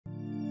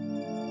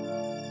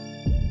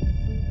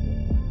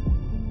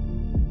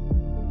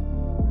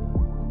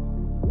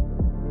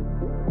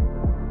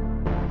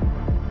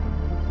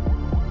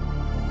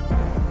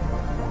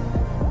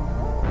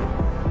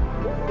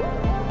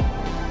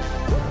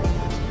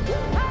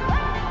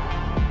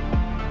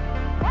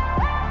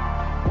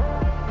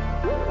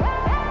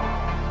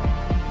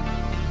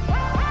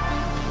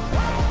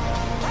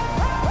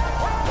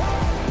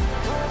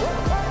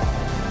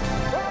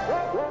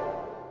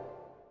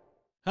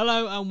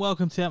Hello and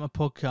welcome to the APMA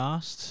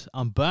podcast.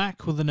 I'm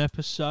back with an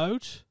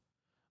episode.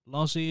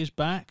 Lozzy is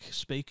back,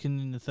 speaking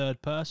in the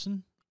third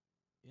person.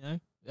 You know,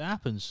 it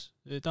happens.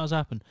 It does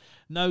happen.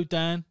 No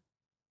Dan,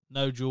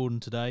 no Jordan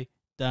today.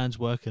 Dan's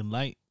working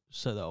late,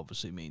 so that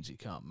obviously means he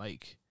can't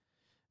make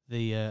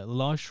the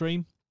live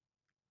stream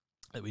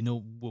that we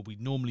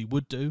normally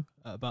would do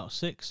at about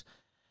 6.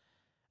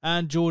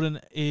 And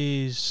Jordan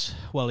is,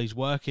 well, he's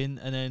working,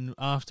 and then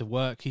after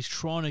work, he's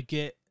trying to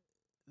get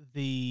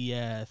the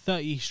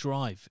 30 East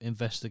Drive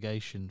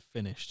investigation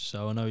finished.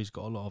 So I know he's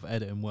got a lot of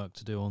editing work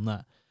to do on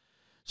that.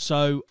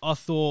 So I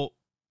thought,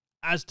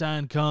 as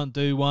Dan can't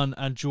do one,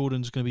 and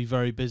Jordan's going to be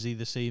very busy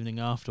this evening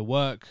after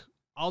work,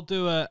 I'll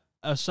do a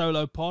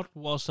solo pod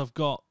whilst I've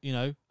got,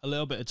 a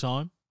little bit of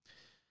time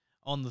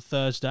on the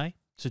Thursday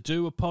to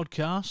do a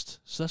podcast.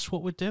 So that's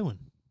what we're doing.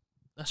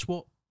 That's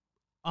what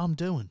I'm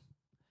doing.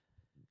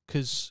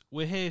 Because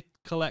we're here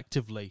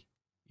collectively,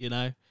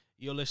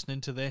 You're listening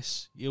to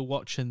this, you're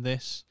watching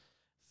this.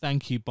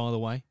 Thank you, by the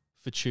way,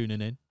 for tuning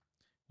in,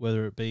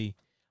 whether it be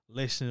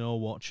listening or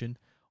watching,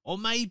 or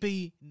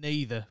maybe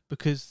neither,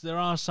 because there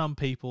are some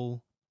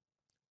people,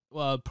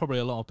 well, probably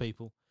a lot of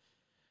people,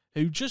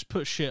 who just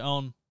put shit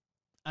on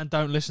and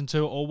don't listen to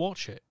it or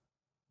watch it.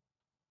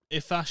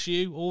 If that's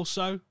you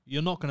also,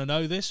 you're not going to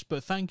know this,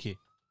 but thank you.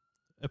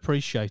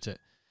 Appreciate it.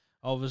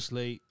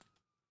 Obviously,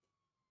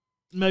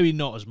 maybe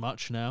not as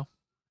much now.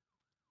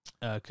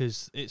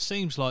 Because it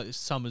seems like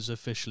summer's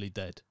officially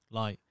dead.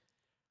 Like,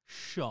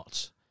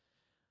 shot.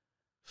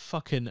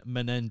 Fucking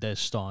Menendez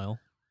style.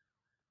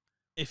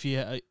 If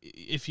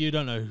you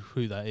don't know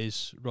who that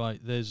is, right,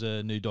 there's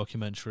a new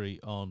documentary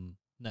on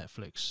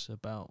Netflix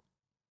about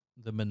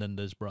the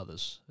Menendez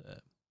brothers.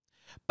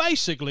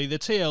 Basically, the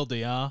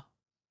TLDR,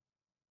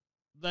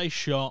 they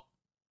shot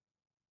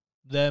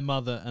their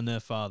mother and their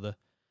father,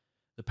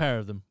 the pair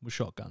of them, with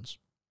shotguns.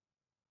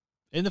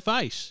 In the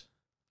face.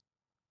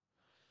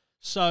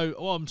 So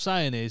what I'm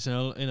saying is,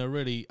 in a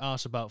really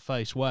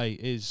arse-about-face way,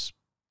 is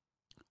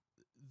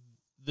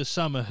the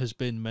summer has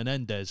been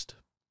Menendezed.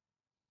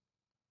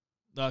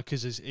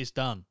 Because it's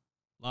done.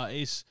 Like,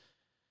 it's,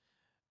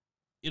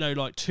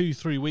 like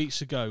 2-3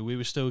 weeks ago, we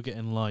were still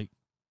getting, like,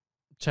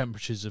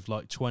 temperatures of,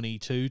 like,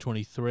 22,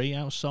 23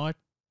 outside.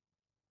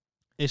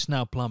 It's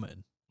now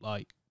plummeting.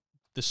 Like,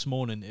 this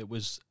morning, it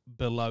was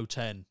below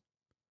 10.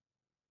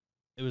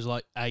 It was,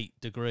 like, 8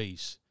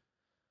 degrees.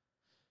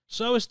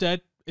 So it's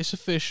dead. It's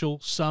official.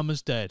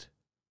 Summer's dead.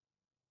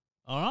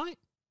 All right?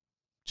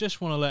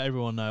 Just want to let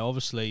everyone know.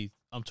 Obviously,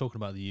 I'm talking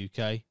about the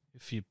UK.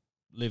 If you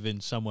live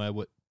in somewhere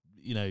where,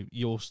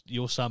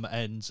 your summer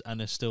ends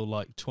and it's still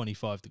like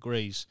 25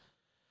 degrees.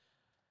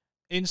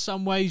 In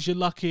some ways, you're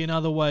lucky. In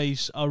other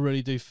ways, I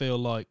really do feel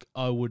like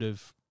I would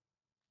have,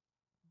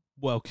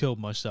 killed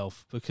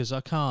myself, because I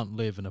can't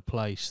live in a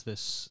place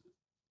that's...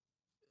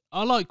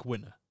 I like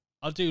winter.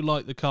 I do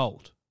like the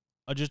cold.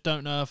 I just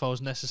don't know if I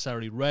was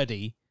necessarily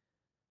ready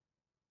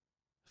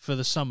for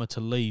the summer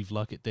to leave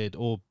like it did,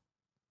 or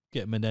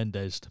get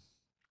Menendezed.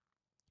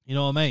 You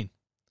know what I mean?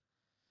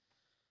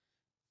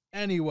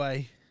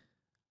 Anyway,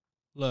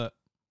 look,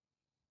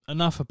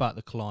 enough about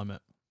the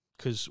climate,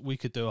 because we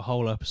could do a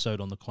whole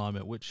episode on the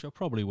climate, which I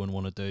probably wouldn't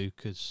want to do,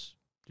 because,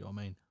 you know what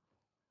I mean?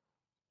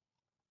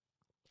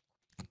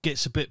 It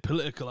gets a bit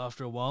political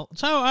after a while.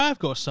 So I have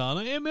got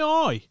something in my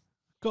eye.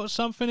 Got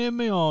something in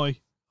my eye.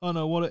 I don't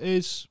know what it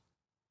is.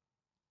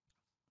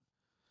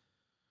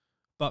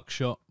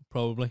 Buckshot,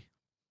 probably.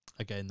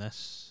 Again,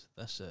 that's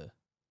a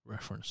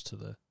reference to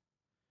the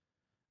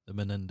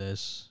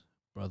Menendez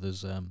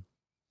brothers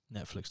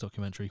Netflix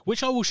documentary,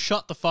 which I will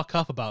shut the fuck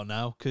up about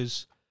now,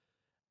 because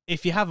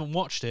if you haven't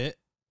watched it,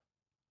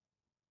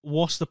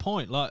 what's the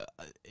point? Like,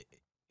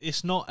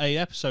 it's not a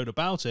episode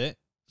about it,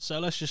 so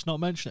let's just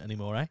not mention it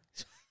anymore, eh?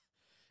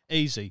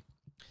 Easy.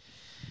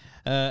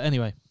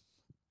 Anyway,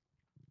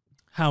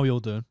 how are you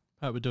all doing?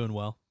 Hope we're doing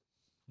well,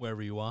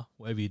 wherever you are,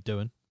 whatever you're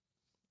doing.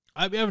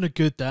 I hope you're having a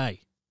good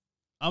day.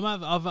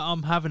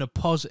 I'm having a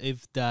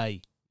positive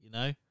day,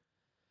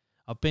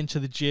 I've been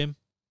to the gym.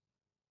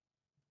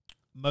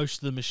 Most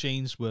of the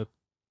machines were,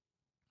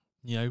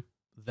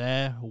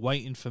 there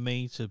waiting for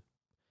me to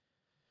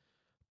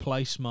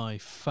place my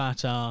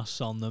fat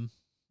ass on them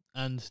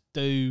and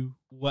do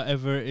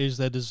whatever it is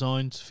they're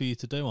designed for you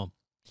to do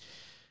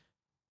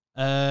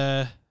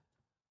on.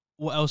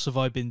 What else have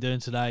I been doing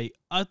today?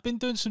 I've been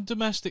doing some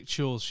domestic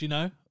chores,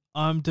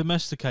 I'm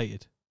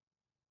domesticated.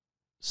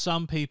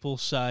 Some people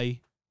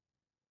say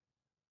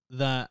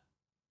that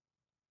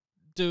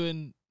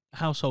doing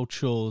household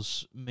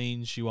chores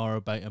means you are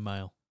a beta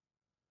male.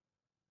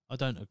 I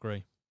don't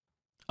agree.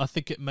 I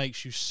think it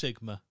makes you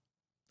Sigma.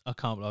 I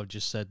can't believe I've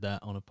just said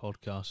that on a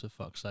podcast, for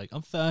fuck's sake.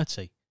 I'm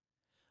 30.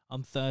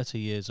 I'm 30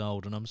 years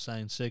old and I'm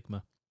saying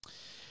Sigma.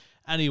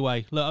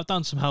 Anyway, look, I've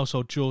done some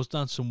household chores,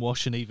 done some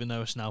washing, even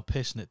though it's now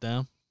pissing it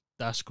down.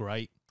 That's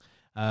great.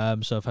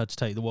 So I've had to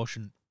take the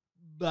washing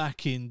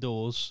back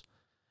indoors.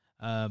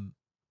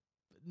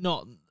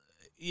 Not...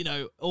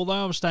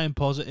 although I'm staying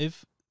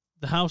positive,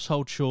 the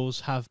household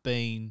chores have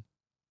been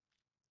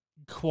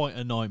quite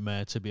a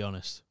nightmare, to be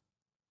honest.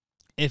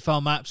 If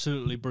I'm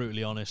absolutely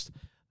brutally honest,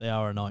 they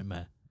are a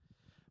nightmare.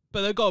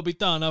 But they've got to be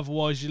done,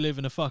 otherwise you live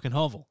in a fucking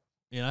hovel,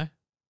 you know?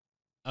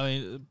 I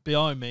mean,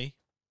 behind me,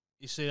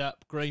 you see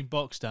that green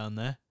box down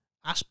there?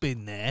 That's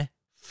been there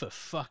for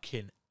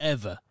fucking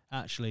ever.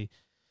 Actually,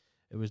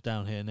 it was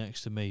down here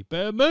next to me.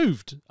 But it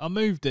moved. I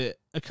moved it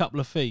a couple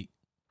of feet.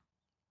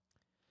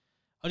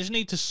 I just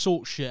need to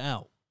sort shit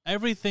out.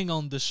 Everything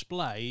on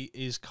display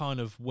is kind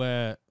of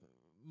where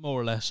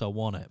more or less I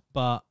want it.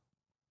 But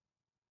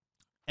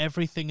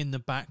everything in the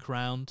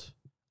background,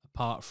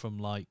 apart from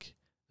like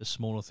the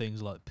smaller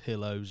things like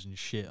pillows and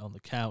shit on the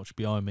couch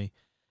behind me,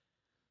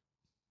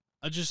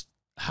 I just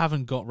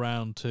haven't got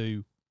round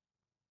to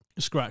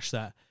scratch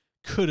that.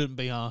 Couldn't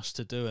be asked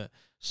to do it.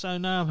 So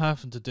now I'm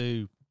having to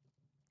do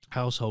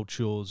household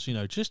chores, you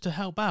know, just to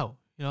help out.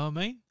 You know what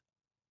I mean?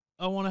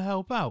 I want to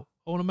help out.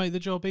 I want to make the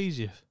job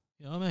easier.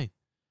 You know what I mean?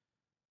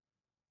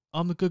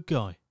 I'm the good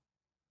guy.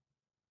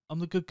 I'm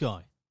the good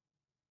guy.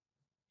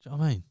 Do you know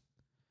what I mean?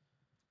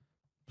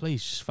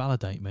 Please just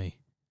validate me.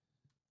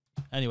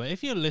 Anyway,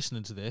 if you're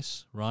listening to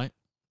this, right?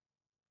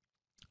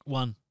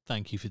 One,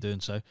 thank you for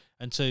doing so.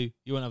 And two,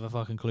 you won't have a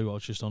fucking clue what I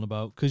was just on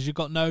about because you've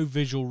got no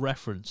visual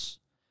reference.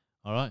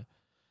 All right?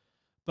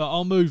 But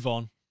I'll move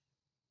on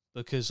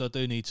because I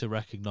do need to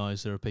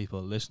recognise there are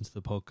people that listen to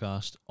the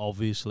podcast,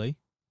 obviously.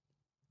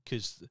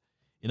 Because,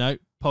 you know,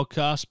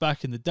 podcasts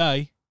back in the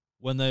day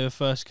when they were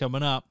first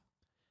coming up,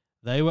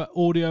 they were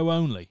audio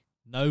only,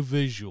 no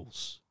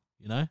visuals,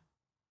 you know?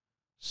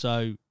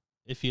 So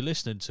if you're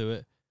listening to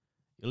it,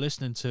 you're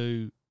listening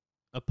to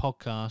a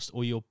podcast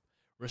or you're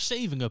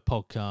receiving a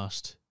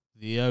podcast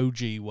the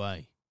OG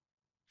way.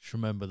 Just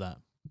remember that.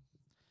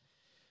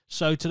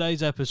 So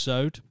today's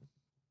episode,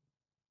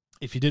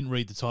 if you didn't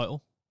read the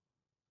title,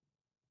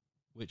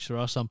 which there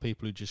are some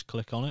people who just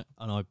click on it,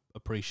 and I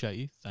appreciate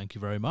you, thank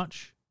you very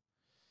much,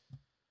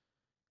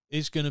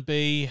 is going to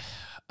be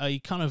a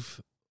kind of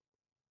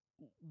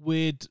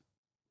weird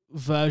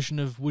version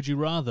of Would You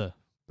Rather,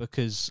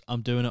 because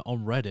I'm doing it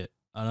on Reddit,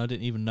 and I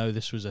didn't even know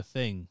this was a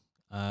thing.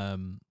 I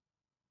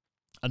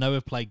know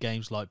we've played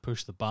games like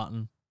Push the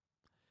Button,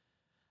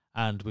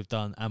 and we've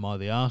done Am I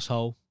the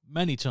Arsehole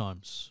many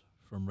times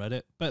from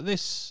Reddit, but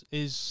this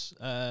is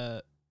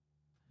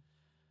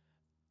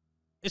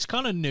it's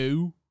kind of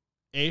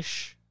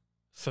new-ish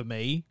for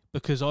me,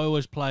 because I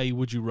always play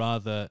Would You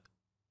Rather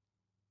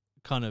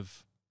kind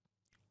of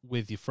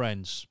with your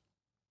friends,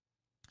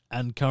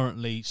 and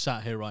currently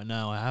sat here right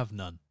now, I have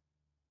none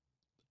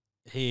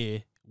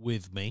here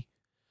with me,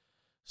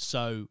 so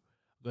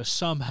I'm going to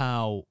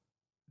somehow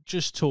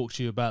just talk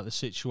to you about the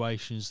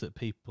situations that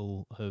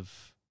people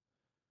have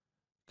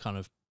kind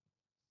of,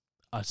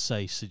 I'd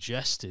say,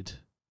 suggested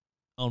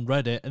on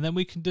Reddit, and then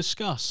we can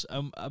discuss.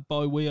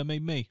 By we, I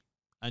mean me.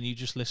 And you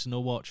just listen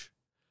or watch.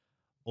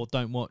 Or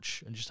don't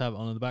watch and just have it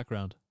on in the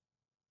background.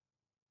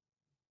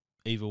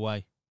 Either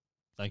way,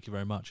 thank you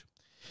very much.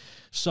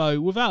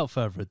 So, without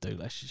further ado,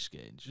 let's just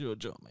get into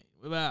it, mate.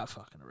 Without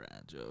fucking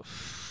around.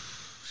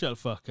 Shut the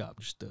fuck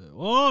up. Just do it.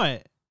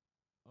 Alright.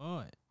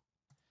 Alright.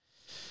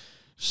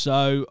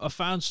 So, I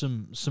found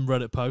some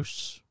Reddit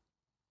posts.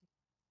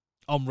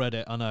 On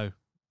Reddit, I know.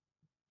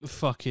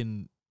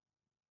 Fucking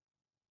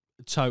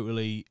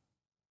totally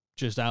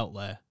just out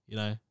there, you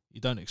know. You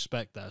don't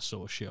expect that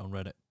sort of shit on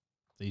Reddit,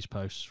 these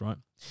posts, right?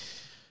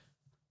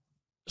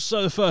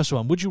 So the first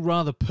one, would you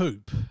rather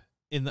poop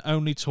in the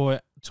only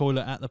toilet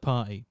at the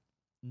party,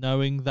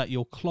 knowing that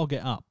you'll clog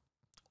it up,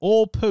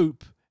 or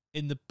poop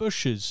in the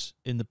bushes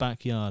in the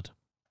backyard?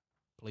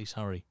 Please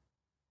hurry.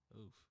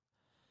 Oof.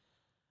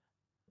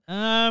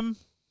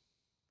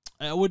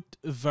 It would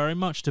very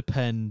much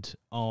depend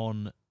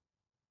on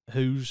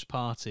whose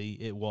party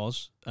it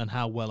was and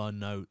how well I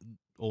know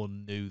or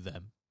knew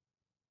them.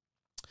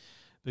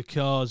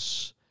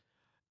 Because,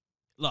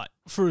 like,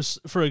 for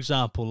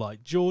example,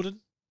 like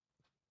Jordan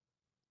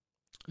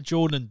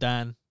and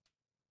Dan,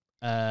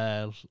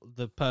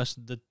 the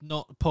person, the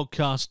not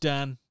podcast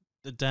Dan,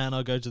 the Dan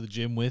I go to the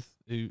gym with,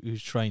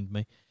 who's trained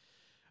me,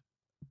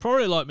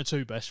 probably like my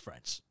two best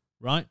friends,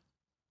 right?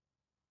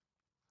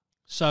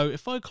 So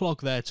if I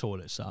clog their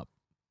toilets up,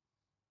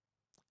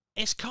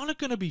 it's kind of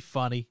going to be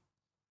funny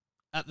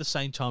at the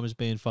same time as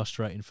being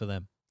frustrating for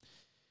them.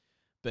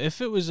 But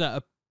if it was at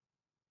a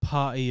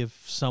party of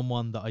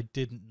someone that I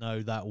didn't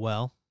know that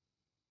well,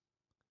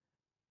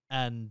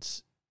 and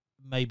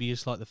maybe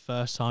it's like the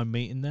first time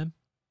meeting them,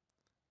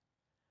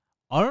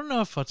 I don't know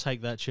if I'd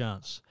take that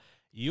chance.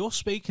 You're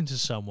speaking to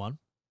someone,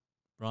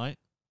 right?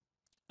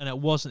 And it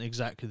wasn't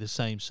exactly the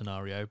same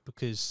scenario,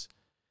 because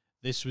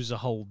this was a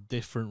whole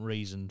different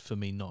reason for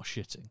me not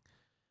shitting.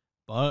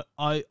 But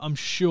I'm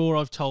sure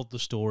I've told the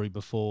story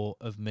before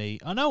of me.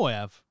 I know I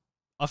have.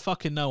 I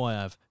fucking know I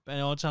have. But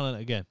anyway, I'm telling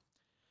it again.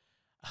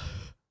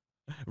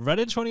 Read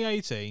in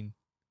 2018,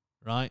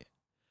 right?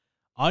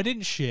 I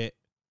didn't shit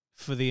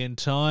for the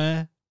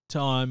entire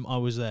time I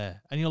was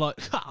there. And you're like,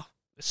 ha,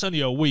 it's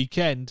only a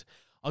weekend.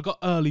 I got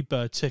early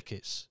bird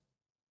tickets.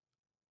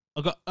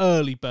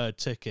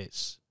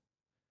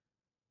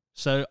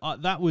 So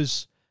that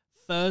was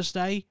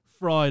Thursday,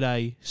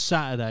 Friday,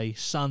 Saturday,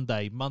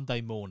 Sunday, Monday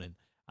morning.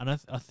 And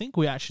I think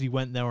we actually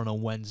went there on a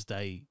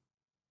Wednesday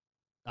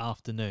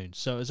afternoon.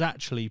 So it was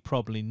actually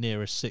probably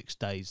nearer 6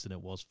 days than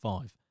it was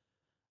 5.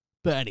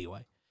 But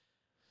anyway,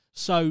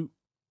 so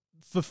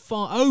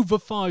for over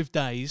 5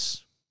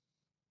 days,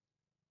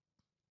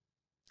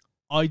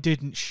 I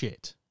didn't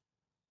shit.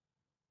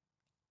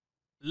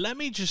 Let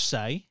me just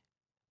say,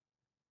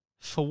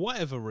 for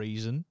whatever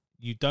reason,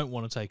 you don't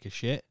want to take a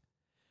shit,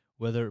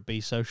 whether it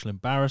be social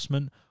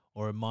embarrassment,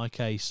 or in my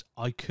case,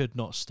 I could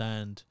not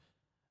stand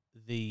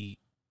the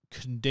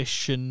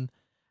condition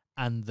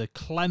and the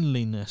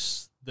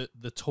cleanliness that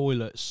the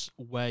toilets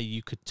where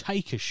you could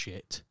take a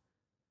shit.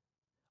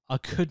 I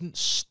couldn't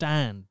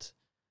stand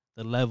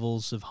the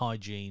levels of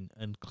hygiene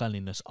and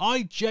cleanliness.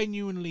 I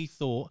genuinely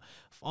thought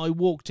if I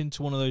walked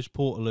into one of those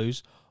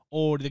portaloos,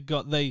 or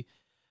they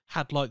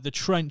had like the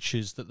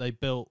trenches that they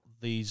built,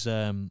 these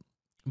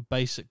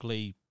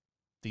basically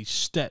these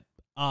step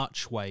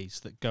archways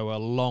that go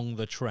along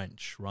the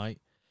trench, right?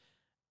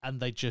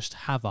 And they just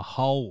have a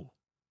hole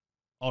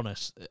on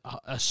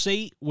a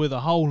seat with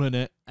a hole in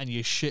it, and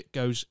your shit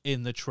goes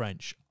in the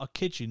trench. I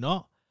kid you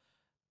not.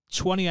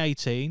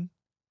 2018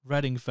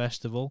 Reading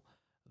Festival,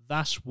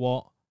 that's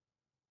what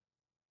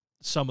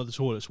some of the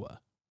toilets were,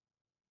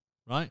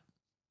 right?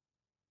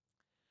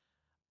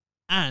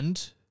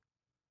 And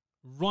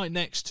right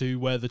next to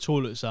where the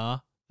toilets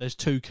are, there's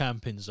 2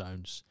 camping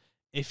zones.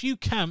 If you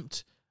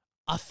camped,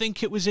 I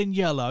think it was in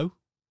yellow.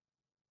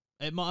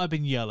 It might have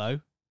been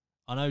yellow.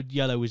 I know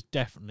yellow was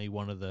definitely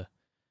one of the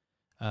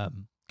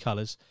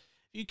colours.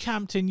 If you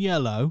camped in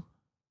yellow,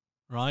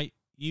 right,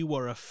 you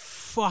were a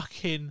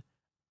fucking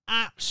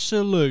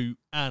absolute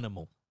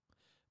animal.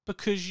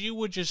 Because you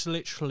were just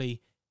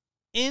literally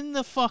in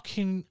the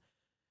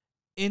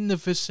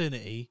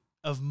vicinity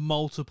of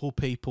multiple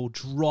people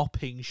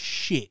dropping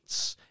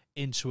shits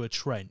into a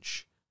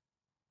trench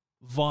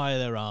via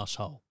their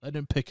asshole. They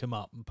didn't pick them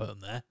up and put them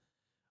there.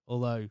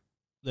 Although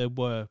there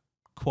were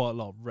quite a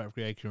lot of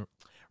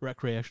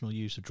recreational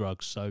use of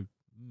drugs, so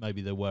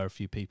maybe there were a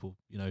few people,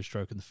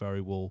 stroking the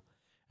furry wall,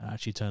 and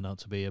actually turned out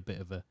to be a bit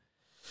of a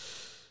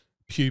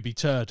puby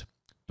turd.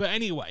 But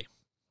anyway,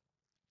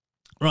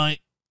 right,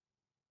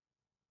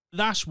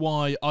 that's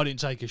why I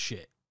didn't take a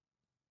shit.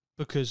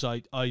 Because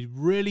I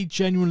really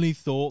genuinely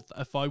thought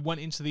that if I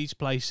went into these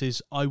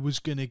places, I was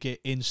going to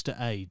get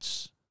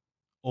Insta-AIDS.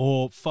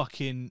 Or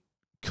fucking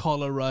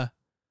cholera.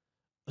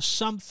 Or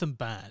something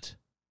bad.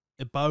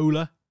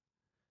 Ebola.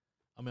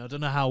 I mean, I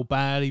don't know how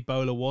bad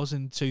Ebola was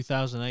in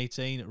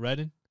 2018 at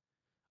Reading.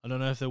 I don't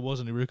know if there was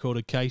any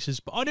recorded cases.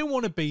 But I didn't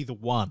want to be the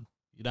one,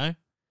 I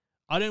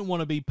didn't want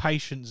to be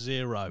patient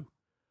 0.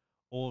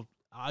 Or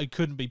I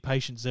couldn't be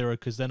patient 0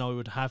 because then I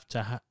would have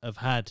to have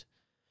had...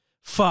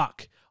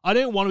 Fuck. I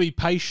didn't want to be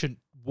patient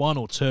 1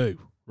 or 2,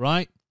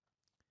 right?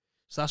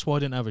 So that's why I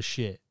didn't have a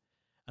shit.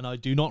 And I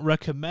do not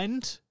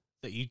recommend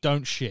that you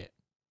don't shit.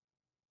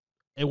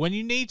 And when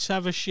you need to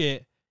have a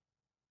shit,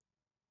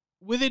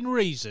 within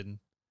reason,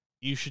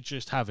 you should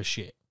just have a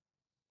shit.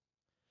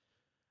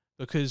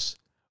 Because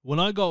when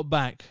I got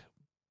back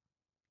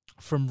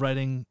from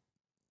Reading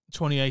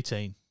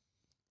 2018,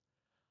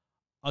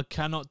 I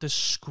cannot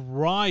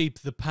describe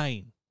the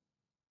pain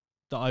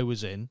that I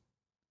was in.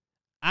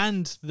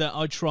 And that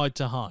I tried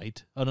to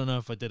hide. I don't know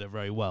if I did it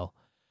very well.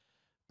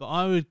 But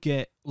I would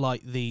get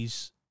like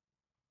these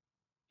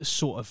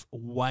sort of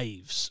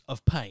waves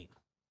of pain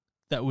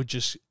that would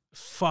just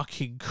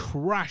fucking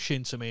crash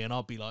into me. And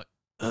I'd be like,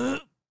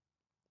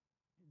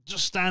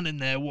 just standing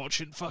there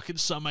watching fucking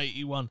Sum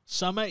 81.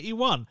 Sum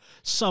 81?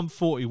 Sum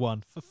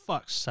 41. For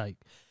fuck's sake.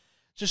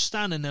 Just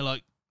standing there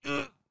like,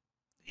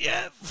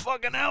 yeah,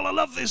 fucking hell, I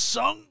love this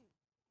song.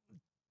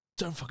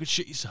 Don't fucking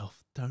shit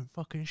yourself. Don't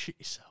fucking shit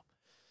yourself.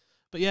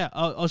 But yeah,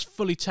 I was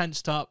fully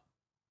tensed up.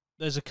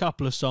 There's a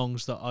couple of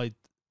songs that I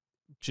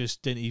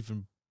just didn't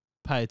even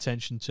pay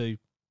attention to.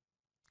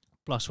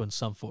 Plus, when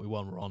Sum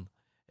 41 were on,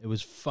 it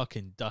was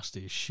fucking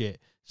dusty as shit.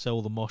 So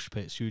all the mosh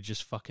pits, you were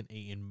just fucking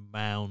eating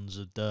mounds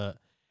of dirt.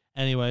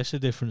 Anyway, it's a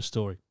different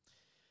story.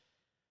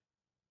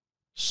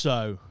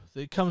 So,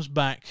 it comes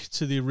back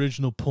to the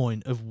original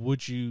point of,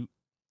 would you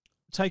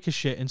take a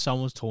shit in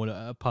someone's toilet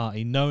at a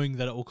party knowing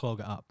that it will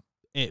clog it up?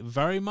 It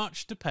very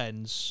much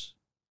depends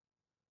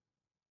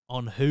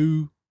on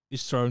who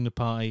is throwing the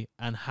party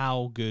and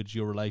how good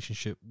your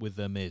relationship with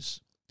them is.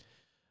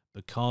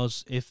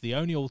 Because if the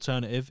only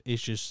alternative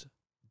is just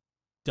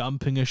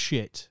dumping a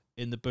shit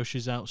in the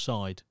bushes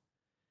outside,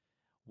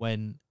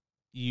 when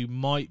you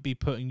might be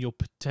putting your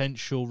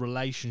potential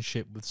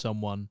relationship with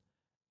someone,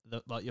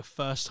 that, like your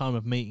first time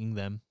of meeting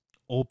them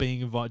or being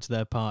invited to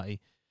their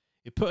party,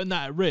 you're putting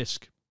that at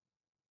risk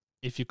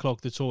if you clog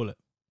the toilet.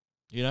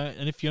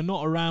 And if you're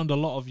not around a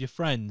lot of your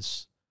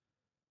friends,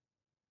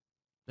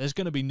 there's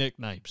going to be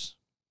nicknames.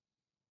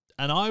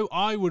 And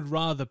I would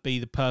rather be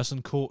the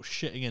person caught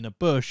shitting in a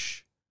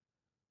bush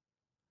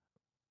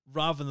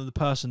rather than the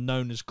person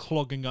known as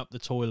clogging up the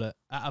toilet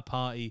at a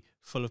party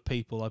full of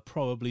people I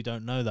probably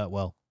don't know that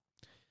well.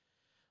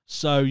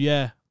 So,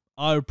 yeah,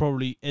 I would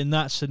probably, in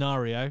that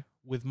scenario,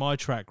 with my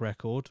track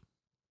record,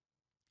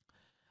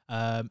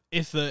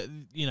 If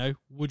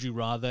would you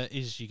rather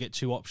is you get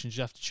two options,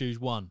 you have to choose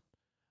one.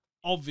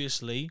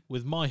 Obviously,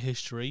 with my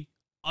history,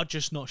 I'd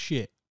just not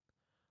shit.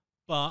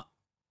 But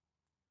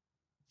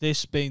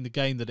this being the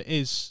game that it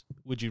is,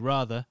 would you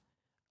rather?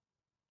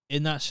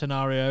 In that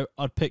scenario,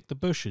 I'd pick the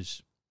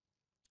bushes.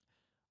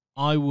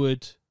 I'd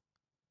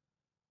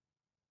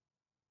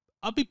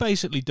be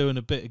basically doing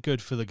a bit of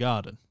good for the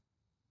garden,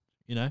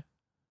 you know.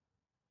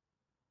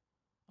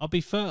 I'd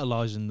be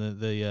fertilising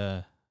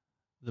the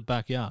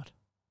backyard.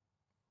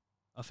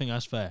 I think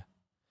that's fair.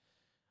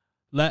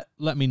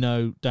 Let me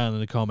know down in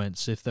the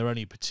comments if there are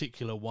any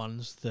particular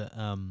ones that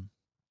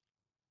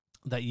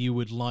that you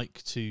would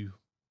like to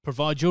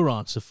provide your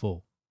answer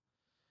for.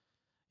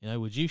 You know,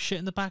 would you shit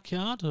in the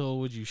backyard or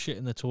would you shit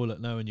in the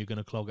toilet knowing you're going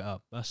to clog it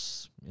up?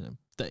 That's, you know,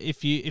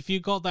 if you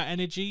got that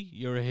energy,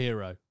 you're a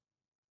hero.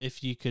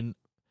 If you can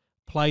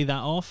play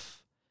that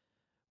off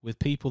with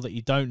people that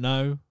you don't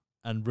know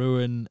and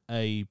ruin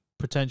a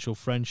potential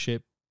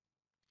friendship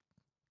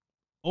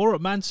or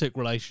romantic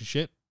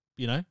relationship,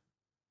 you know,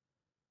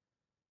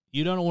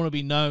 you don't want to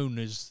be known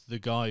as the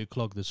guy who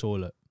clogged the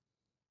toilet.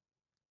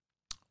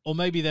 Or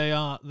maybe there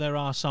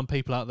are some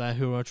people out there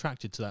who are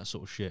attracted to that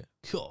sort of shit.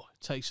 God,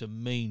 it takes a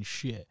mean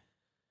shit.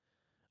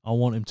 I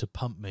want him to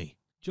pump me.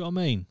 Do you know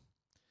what I mean?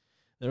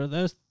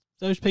 There's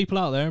those people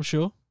out there, I'm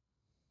sure.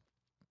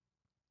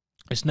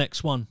 This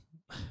next one.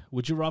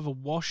 Would you rather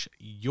wash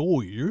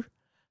your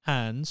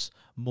hands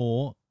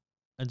more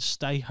and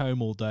stay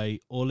home all day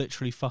or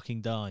literally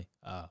fucking die?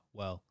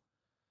 Well.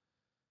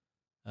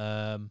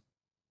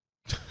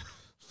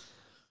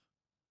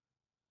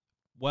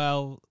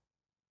 Well,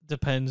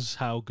 depends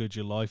how good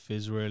your life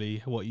is,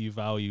 really, what you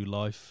value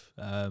life.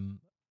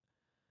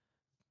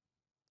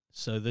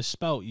 So they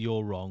spelt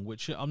 "you're" wrong,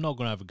 which I'm not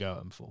going to have a go at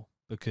them for,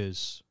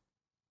 because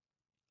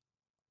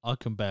I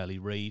can barely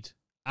read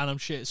and I'm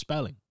shit at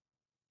spelling.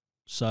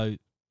 So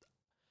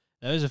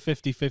there's a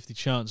 50-50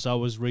 chance I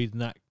was reading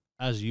that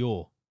as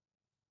 "your"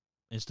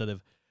 instead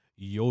of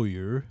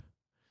 "your."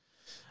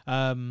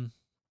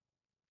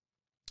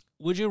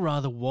 Would you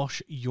rather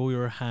wash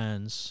your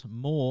hands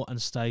more and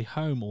stay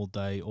home all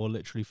day or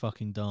literally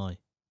fucking die?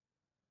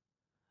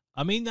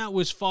 I mean, that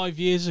was 5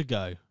 years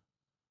ago.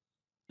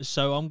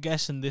 So I'm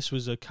guessing this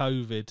was a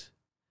COVID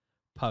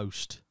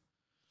post.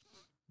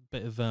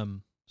 Bit of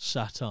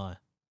satire.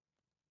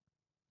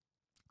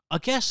 I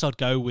guess I'd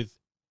go with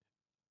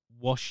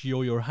wash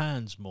your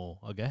hands more,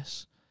 I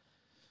guess.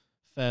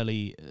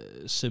 Fairly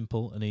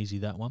simple and easy,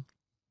 that one.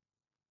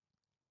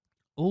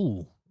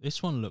 Ooh,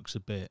 this one looks a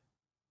bit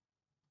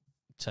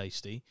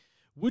tasty.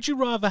 Would you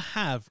rather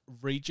have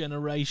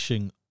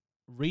regeneration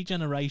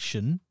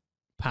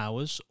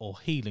powers or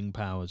healing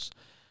powers?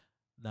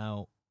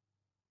 Now,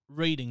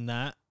 reading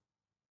that,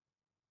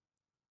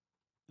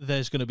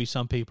 there's going to be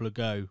some people who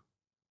go,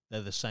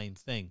 they're the same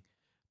thing,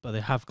 but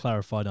they have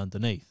clarified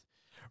underneath.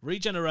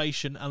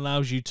 Regeneration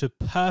allows you to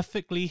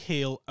perfectly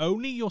heal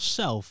only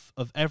yourself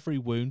of every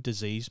wound,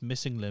 disease,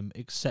 missing limb,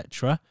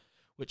 etc.,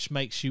 which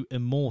makes you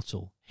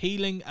immortal.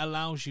 Healing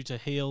allows you to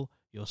heal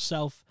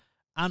yourself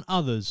and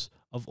others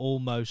of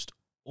almost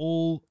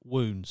all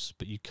wounds,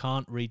 but you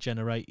can't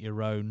regenerate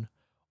your own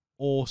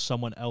or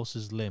someone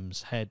else's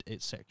limbs, head,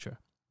 etc.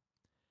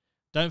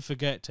 Don't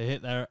forget to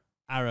hit their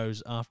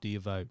arrows after you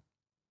vote.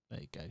 There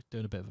you go,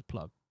 doing a bit of a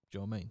plug. Do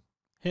you know what I mean?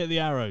 Hit the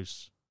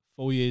arrows.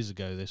 4 years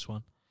ago, this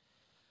one.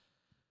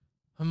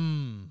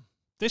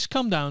 This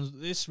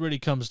really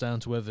comes down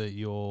to whether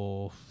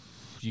you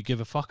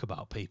give a fuck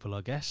about people,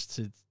 I guess.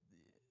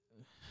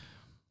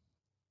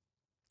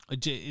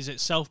 Is it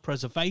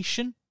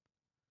self-preservation?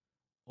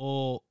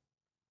 Or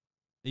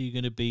are you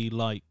going to be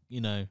like,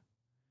 you know,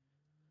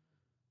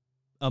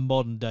 a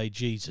modern-day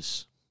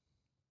Jesus?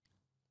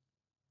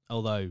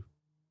 Although,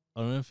 I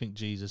don't think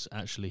Jesus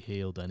actually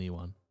healed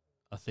anyone.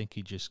 I think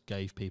he just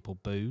gave people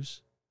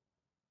booze.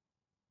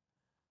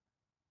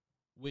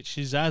 Which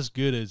is as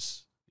good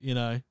as, you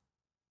know,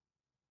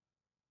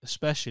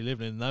 especially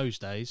living in those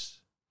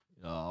days.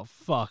 Oh,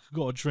 fuck, I've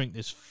got to drink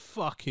this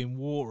fucking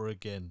water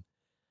again.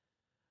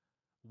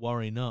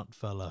 Worry not,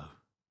 fellow.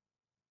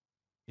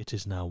 It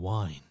is now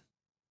wine.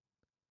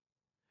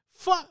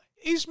 Fuck,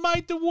 he's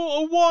made the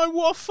water wine.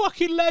 What a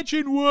fucking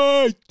legend.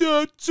 Word.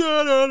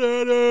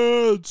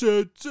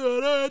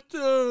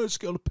 It's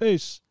got a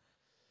piss.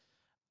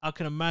 I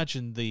can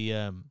imagine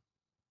the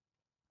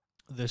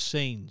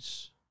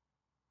scenes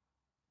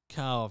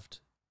carved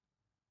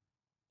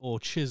or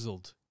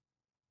chiseled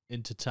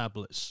into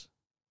tablets.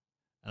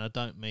 And I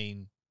don't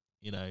mean,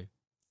 you know,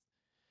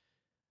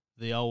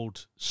 the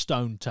old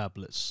stone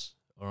tablets,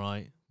 all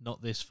right?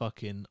 Not this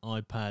fucking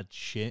iPad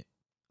shit,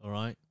 all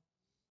right?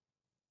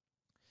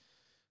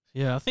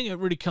 Yeah, I think it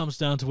really comes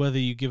down to whether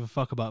you give a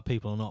fuck about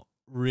people or not,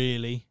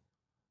 really.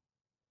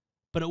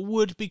 But it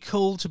would be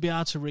cool to be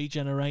able to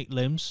regenerate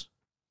limbs,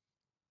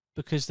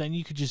 because then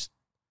you could just...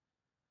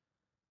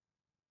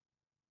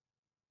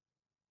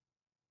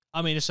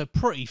 I mean, it's a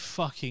pretty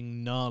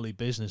fucking gnarly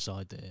business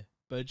idea,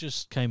 but it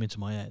just came into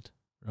my head,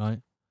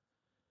 right?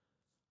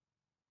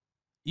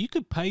 You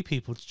could pay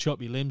people to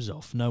chop your limbs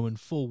off knowing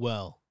full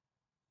well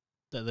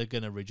that they're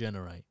going to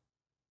regenerate.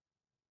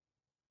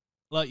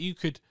 Like, you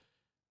could...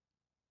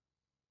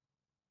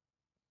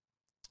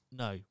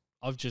 No,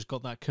 I've just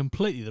got that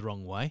completely the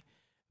wrong way.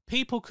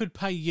 People could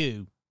pay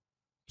you...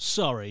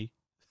 Sorry.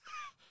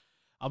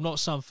 I'm not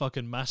some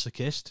fucking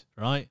masochist,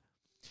 right?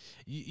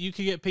 You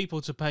could get people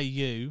to pay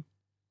you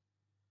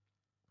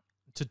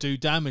to do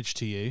damage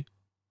to you,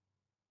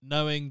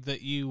 knowing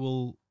that you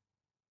will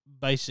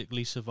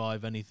basically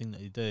survive anything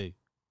that you do.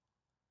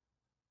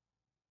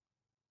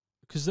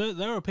 Because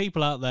there are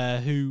people out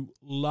there who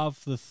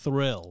love the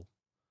thrill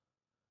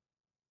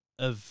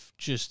of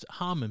just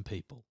harming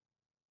people,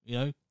 you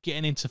know,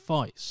 getting into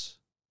fights.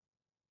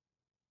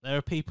 There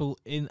are people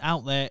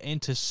out there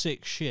into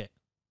sick shit.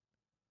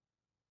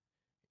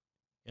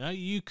 You know,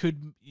 you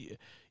could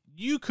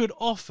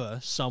offer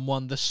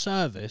someone the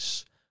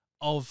service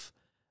of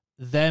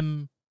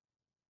them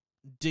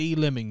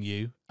de-limbing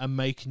you and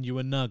making you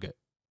a nugget.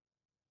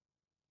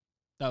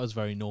 That was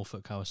very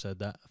Norfolk how I said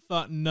that.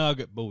 Fuck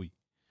nugget, boy.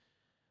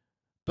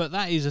 But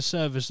that is a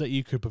service that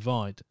you could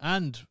provide.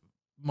 And,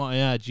 might I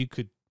add, you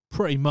could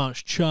pretty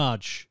much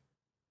charge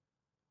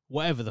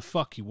whatever the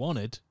fuck you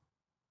wanted.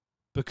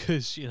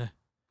 Because, you know,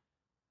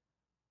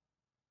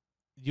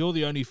 you're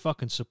the only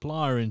fucking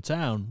supplier in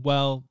town.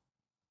 Well,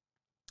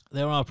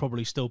 there are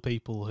probably still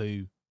people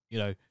who, you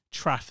know,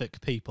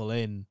 traffic people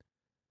in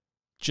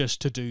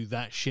just to do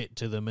that shit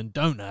to them and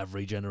don't have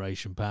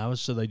regeneration powers,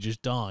 so they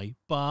just die.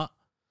 But,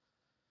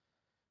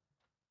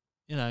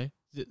 you know,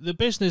 the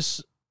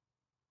business...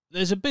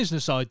 There's a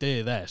business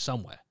idea there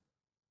somewhere.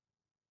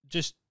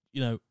 Just,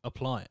 you know,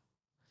 apply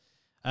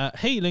it.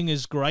 Healing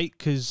is great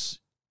because,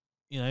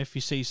 you know, if you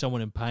see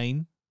someone in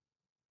pain,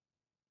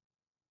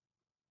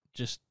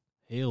 just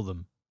heal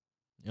them.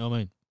 You know what I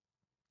mean?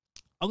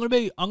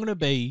 I'm gonna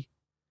be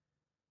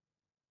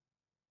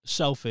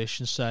selfish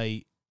and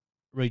say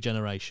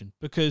regeneration,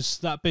 because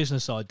that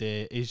business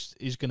idea is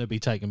going to be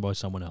taken by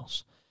someone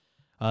else.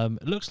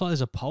 It looks like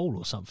there's a poll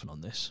or something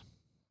on this.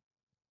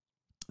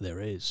 There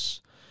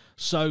is.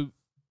 So,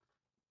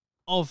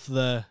 of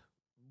the,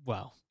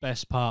 well,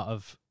 best part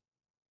of,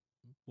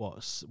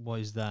 what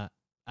is that,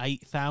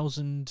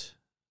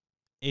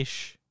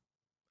 8,000-ish,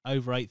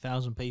 over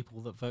 8,000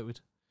 people that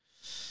voted.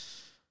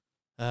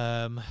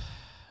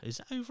 Is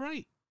it over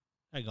 8?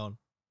 Hang on.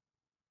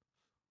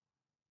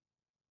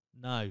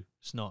 No,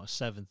 it's not.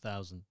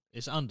 7,000.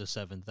 It's under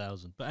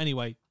 7,000. But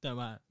anyway, don't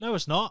matter. No,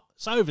 it's not.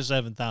 It's over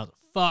 7,000.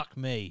 Fuck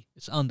me.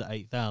 It's under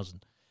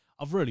 8,000.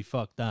 I've really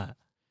fucked that.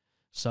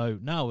 So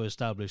now we're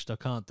established I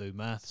can't do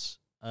maths.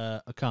 I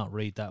can't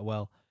read that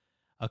well.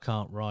 I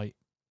can't write.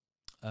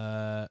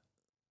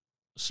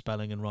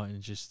 Spelling and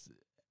writing just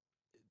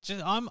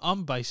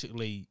I'm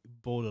basically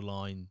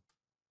borderline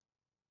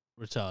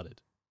retarded.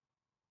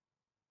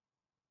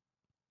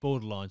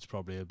 Borderline's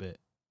probably a bit...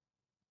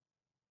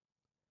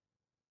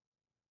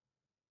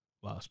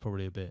 Well, it's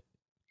probably a bit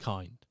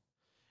kind.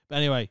 But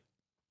anyway,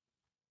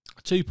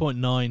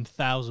 2.9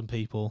 thousand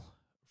people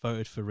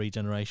voted for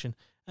regeneration,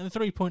 and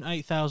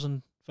 3.8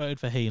 thousand voted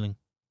for healing.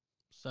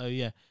 So,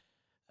 yeah,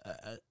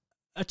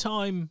 a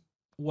time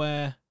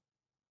where,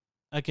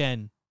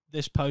 again,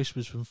 this post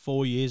was from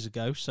 4 years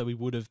ago, so we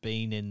would have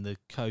been in the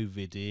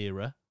COVID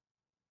era.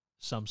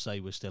 Some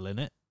say we're still in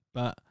it.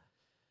 But,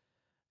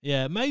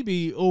 yeah,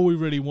 maybe all we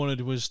really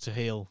wanted was to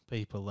heal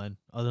people then.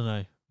 I don't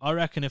know. I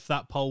reckon if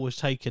that poll was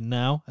taken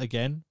now,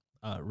 again,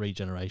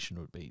 regeneration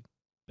would be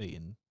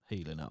beating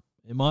healing up.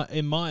 In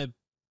my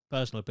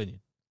personal opinion.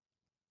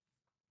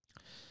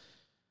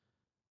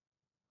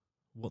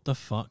 What the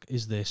fuck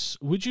is this?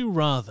 Would you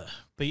rather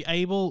be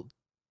able...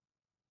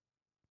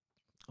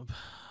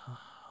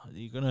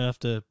 You're going to have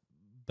to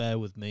bear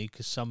with me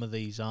because some of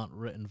these aren't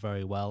written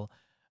very well.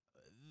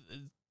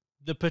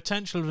 The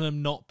potential of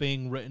them not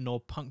being written or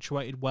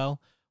punctuated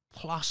well,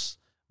 plus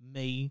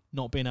me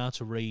not being able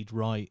to read,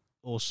 write,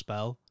 or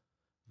spell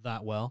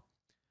that well,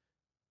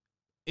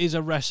 is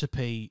a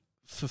recipe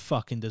for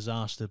fucking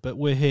disaster. But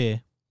we're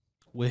here.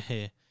 We're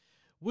here.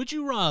 Would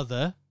you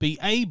rather be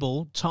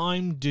able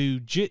time do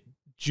jutsu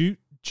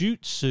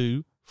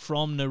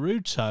from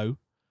Naruto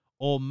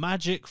or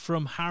magic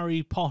from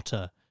Harry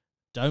Potter?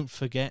 Don't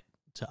forget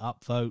to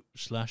upvote /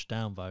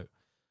 downvote.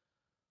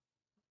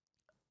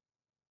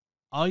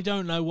 I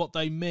don't know what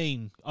they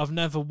mean. I've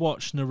never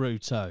watched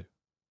Naruto.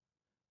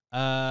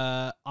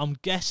 I'm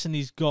guessing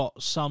he's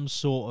got some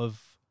sort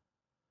of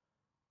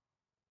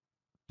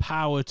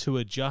power to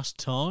adjust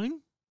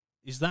time.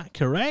 Is that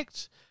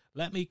correct?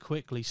 Let me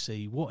quickly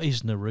see. What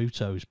is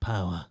Naruto's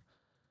power?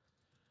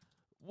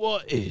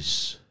 What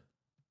is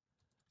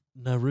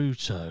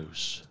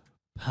Naruto's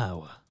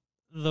power?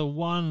 The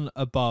one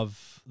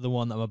above the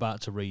one that I'm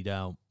about to read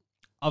out,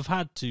 I've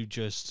had to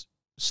just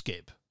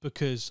skip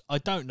because I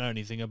don't know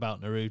anything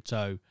about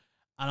Naruto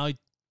and I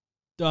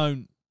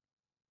don't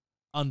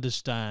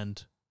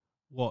understand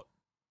what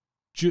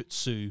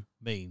jutsu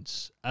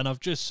means. And I've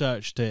just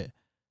searched it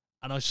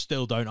and I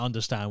still don't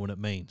understand what it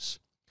means.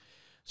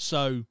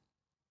 So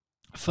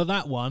for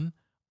that one,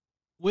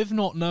 with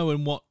not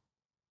knowing what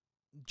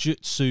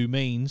jutsu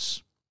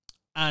means,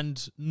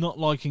 and not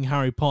liking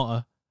Harry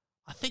Potter,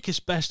 I think it's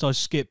best I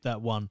skip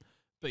that one.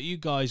 But you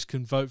guys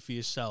can vote for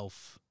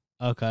yourself,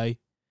 okay?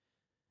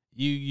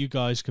 You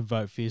guys can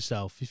vote for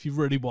yourself. If you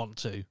really want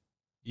to,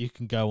 you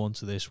can go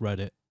onto this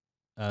Reddit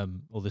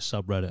or this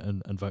subreddit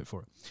and vote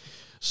for it.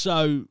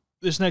 So,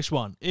 this next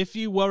one. If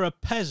you were a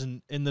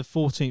peasant in the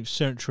 14th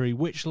century,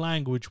 which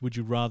language would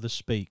you rather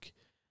speak?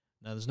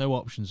 Now, there's no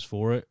options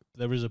for it.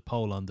 There is a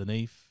poll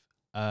underneath.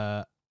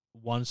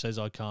 One says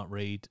I can't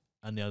read,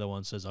 and the other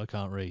one says I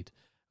can't read.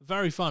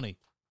 Very funny.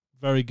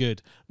 Very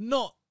good.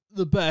 Not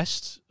the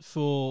best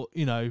for,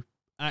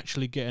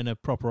 actually getting a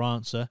proper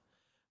answer,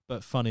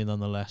 but funny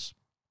nonetheless.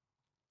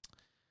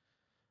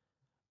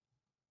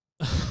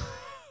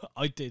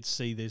 I did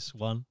see this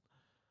one.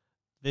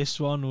 This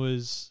one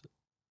was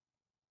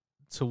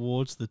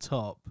towards the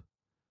top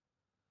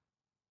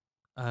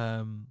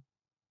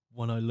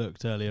when I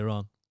looked earlier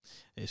on.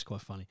 It's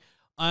quite funny.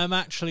 I am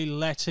actually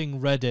letting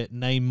Reddit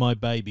name my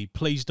baby.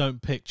 Please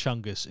don't pick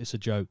Chungus. It's a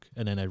joke.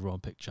 And then everyone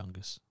picked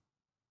Chungus.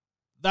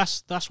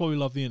 That's why we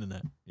love the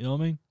internet. You know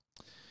what I mean?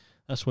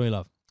 That's what we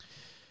love.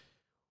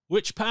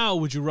 Which power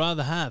would you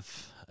rather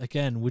have?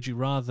 Again, would you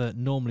rather...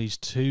 Normally it's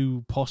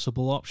two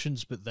possible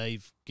options, but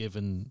they've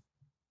given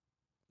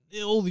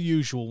all the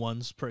usual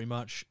ones, pretty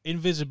much.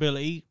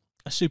 Invisibility,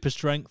 a super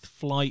strength,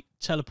 flight,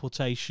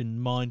 teleportation,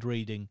 mind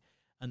reading,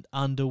 and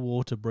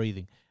underwater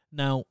breathing.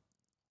 Now,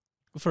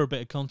 for a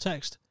bit of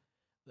context,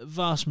 the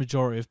vast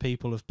majority of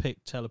people have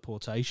picked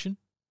teleportation.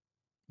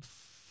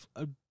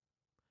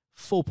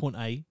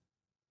 4.8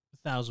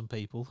 thousand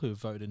people who have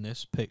voted in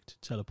this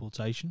picked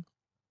teleportation.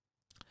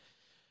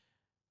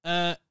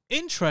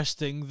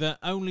 Interesting that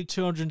only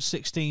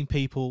 216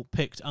 people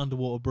picked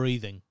underwater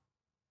breathing.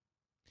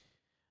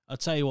 I'll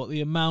tell you what,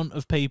 the amount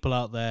of people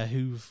out there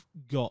who've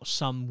got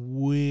some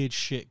weird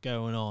shit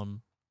going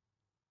on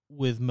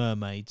with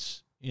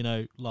mermaids,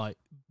 like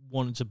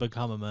wanting to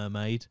become a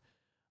mermaid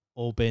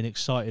or being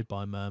excited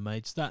by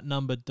mermaids, that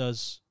number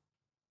does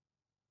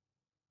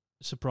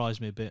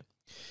surprise me a bit.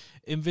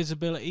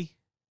 Invisibility,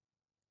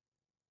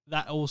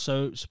 that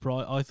also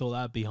surprised. I thought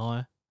that'd be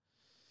higher.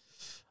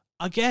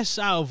 I guess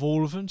out of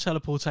all of them,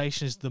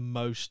 teleportation is the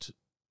most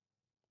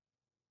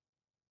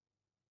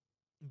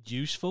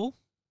useful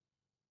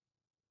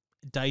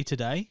day to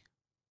day.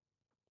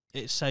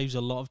 It saves a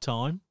lot of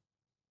time.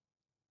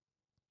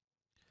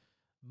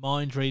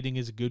 Mind reading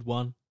is a good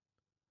one.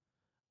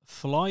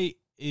 Flight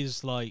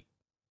is like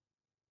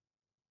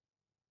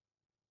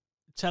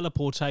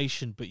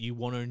teleportation, but you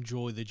want to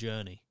enjoy the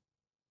journey.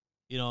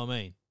 You know what I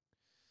mean?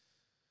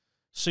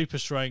 Super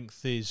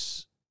strength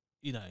is,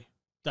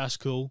 that's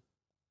cool.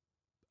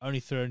 Only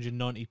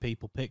 390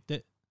 people picked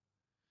it.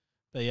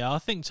 But yeah, I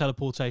think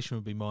teleportation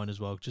would be mine as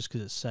well, just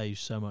because it saves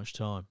so much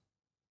time.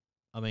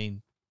 I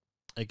mean,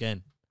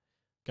 again,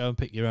 go and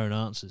pick your own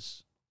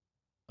answers.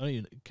 I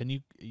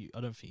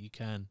don't think you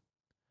can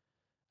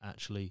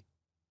actually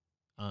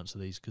answer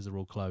these because they're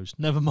all closed.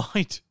 Never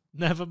mind.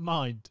 Never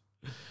mind.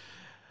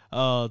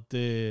 Oh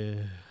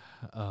dear.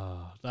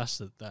 Oh,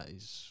 that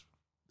is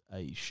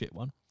a shit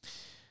one.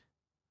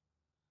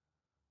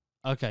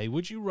 Okay,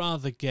 would you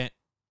rather get...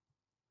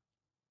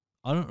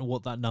 I don't know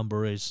what that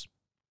number is.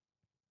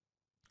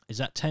 Is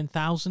that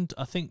 10,000?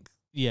 I think,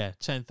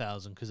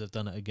 10,000, because I've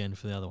done it again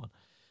for the other one.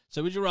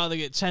 So would you rather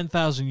get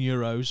 10,000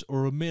 euros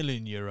or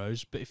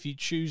 €1,000,000, but if you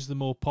choose the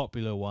more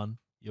popular one,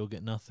 you'll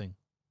get nothing?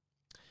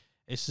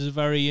 This is a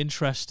very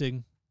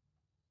interesting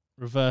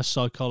reverse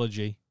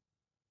psychology.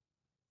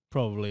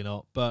 Probably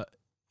not, but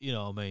you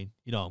know what I mean.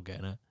 You know what I'm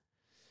getting at.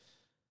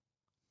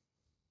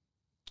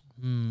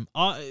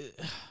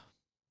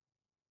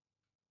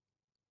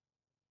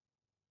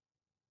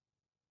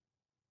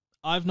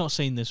 I've not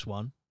seen this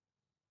one,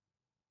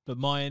 but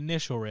my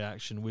initial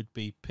reaction would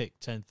be pick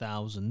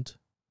 10,000.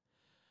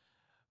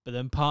 But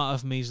then part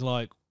of me's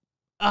like,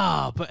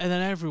 and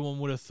then everyone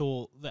would have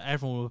thought that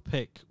everyone would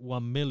pick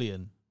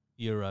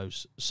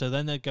 €1,000,000. So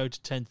then they'd go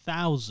to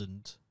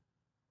 10,000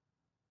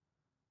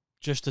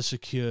 just to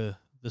secure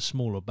the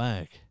smaller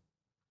bag.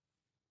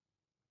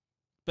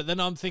 But then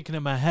I'm thinking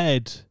in my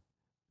head,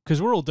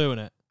 because we're all doing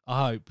it,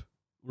 I hope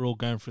we're all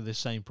going through this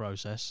same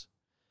process.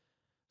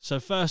 So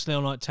firstly,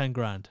 I'm like 10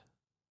 grand.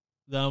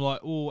 Then I'm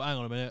like, oh, hang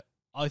on a minute.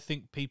 I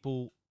think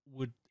people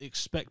would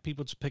expect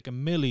people to pick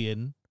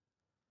 1,000,000,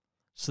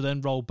 so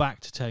then roll back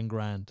to 10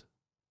 grand.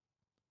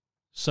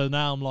 So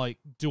now I'm like,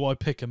 do I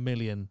pick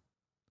 1,000,000?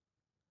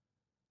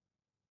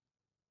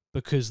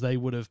 Because they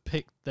would have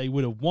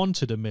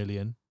wanted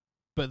 1,000,000,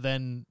 but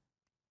then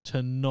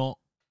to not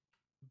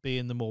be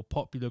in the more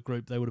popular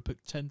group, they would have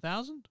picked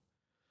 10,000.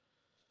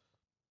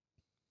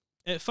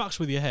 It fucks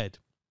with your head.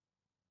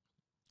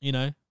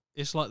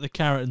 It's like the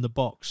carrot in the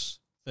box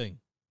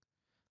thing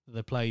that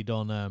they played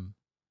on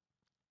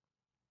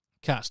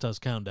Cat Does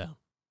Countdown.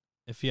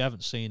 If you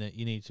haven't seen it,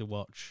 you need to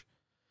watch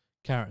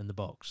Carrot in the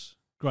Box.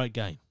 Great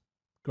game.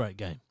 Great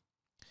game.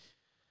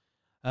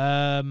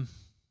 I'm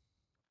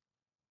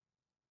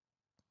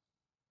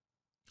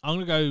going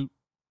to go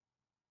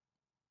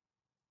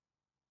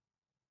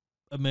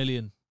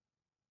 1,000,000.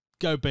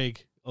 Go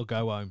big or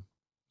go home.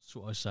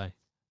 That's what I say.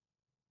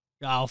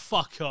 Oh,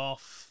 fuck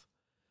off.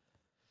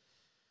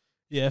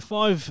 Yeah,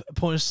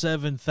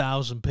 5.7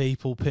 thousand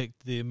people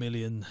picked the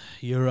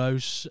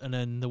 €1,000,000, and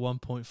then the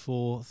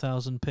 1.4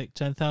 thousand picked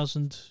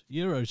 10,000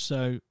 euros.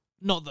 So,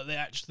 not that they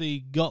actually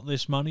got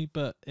this money,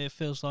 but it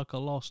feels like I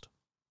lost.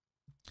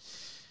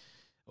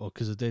 Or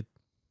because I did.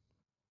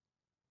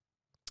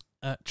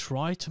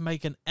 Try to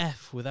make an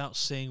F without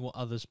seeing what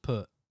others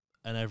put,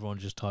 and everyone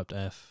just typed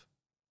F.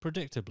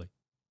 Predictably.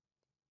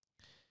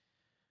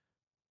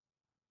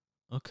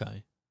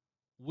 Okay.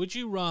 Would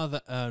you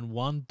rather earn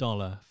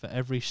 $1 for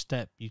every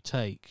step you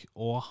take,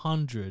 or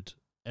 100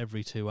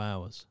 every 2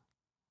 hours?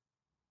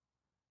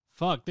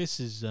 Fuck, this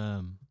is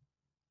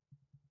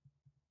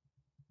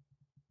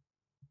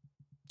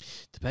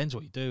depends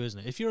what you do, isn't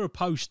it? If you're a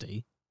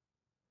postie,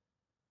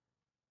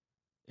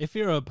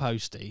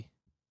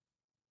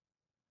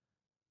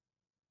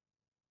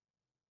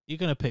 you're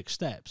gonna pick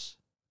steps.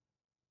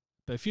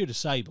 But if you're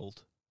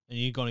disabled and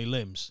you ain't got any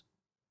limbs,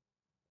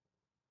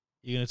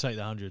 you're gonna take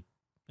the 100,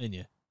 ain't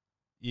you?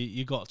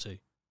 You got to.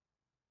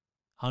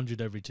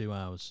 100 every 2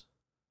 hours.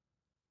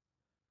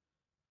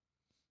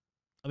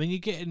 I mean, you're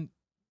getting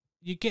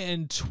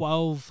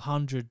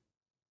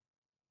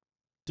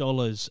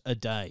 $1,200 a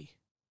day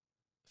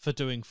for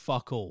doing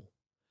fuck all.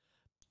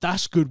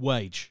 That's good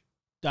wage.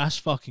 That's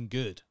fucking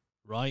good,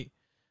 right?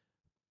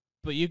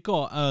 But you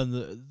got to earn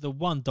the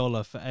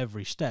 $1 for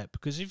every step,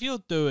 because if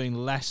you're doing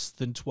less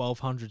than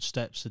 1,200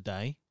 steps a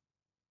day,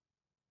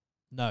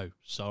 no,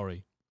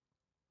 sorry.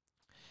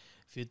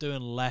 If you're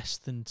doing less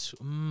than...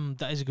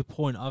 that is a good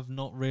point. I've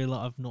not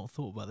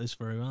thought about this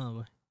very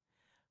well.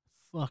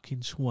 Fucking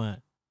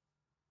twat.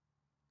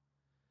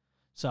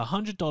 So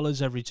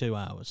 $100 every 2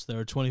 hours. There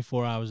are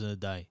 24 hours in a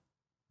day,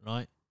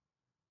 right?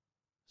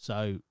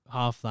 So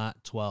half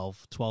that,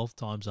 12. 12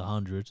 times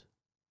 100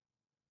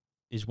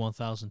 is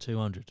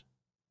 1,200.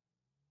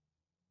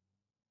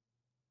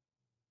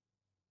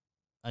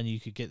 And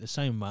you could get the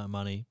same amount of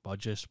money by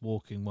just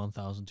walking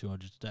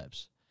 1,200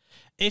 steps.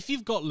 If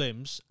you've got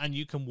limbs and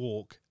you can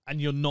walk and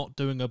you're not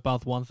doing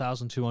above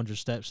 1,200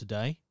 steps a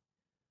day,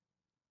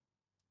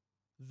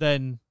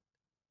 then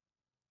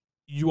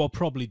you are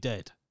probably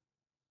dead.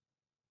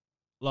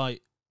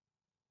 Like,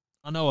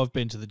 I know I've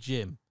been to the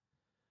gym,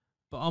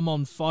 but I'm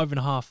on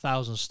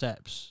 5,500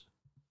 steps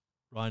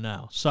right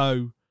now.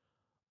 So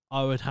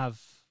I would have,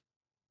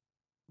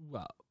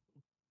 well,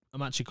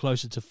 I'm actually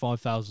closer to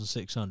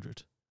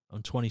 5,600.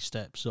 I'm 20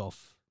 steps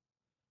off.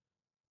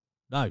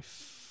 No,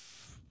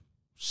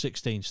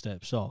 16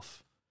 steps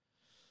off.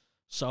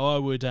 So I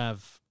would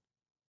have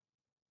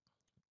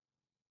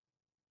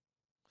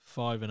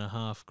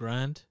 5.5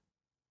 grand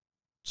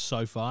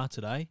so far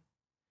today.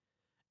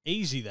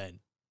 Easy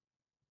then.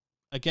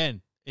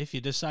 Again, if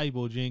you're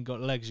disabled, you ain't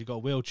got legs, you got a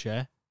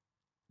wheelchair,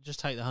 just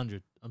take the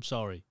 100. I'm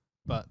sorry,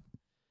 but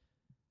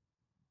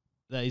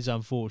that is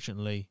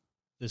unfortunately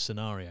the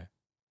scenario.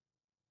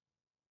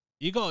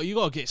 You got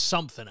to get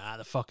something out of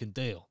the fucking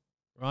deal,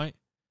 right?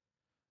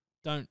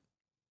 Don't,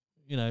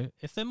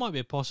 if there might be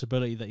a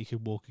possibility that you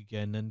could walk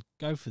again, then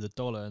go for the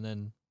 $1 and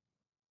then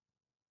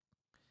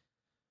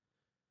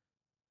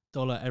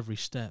 $1 every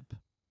step.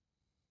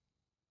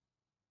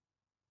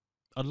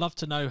 I'd love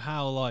to know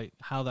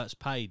how that's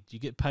paid. Do you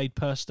get paid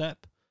per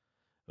step,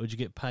 or do you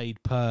get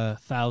paid per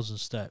 1,000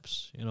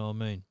 steps? You know what I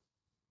mean?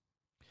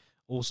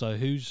 Also,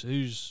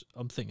 who's?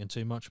 I'm thinking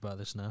too much about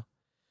this now.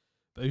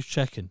 But who's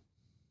checking?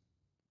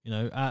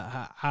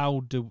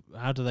 How do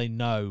they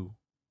know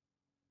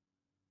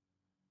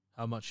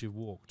how much you've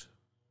walked?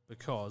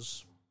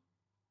 Because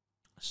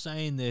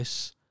saying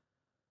this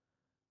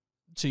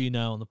to you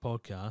now on the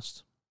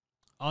podcast,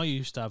 I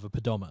used to have a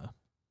pedometer,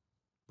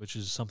 which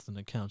is something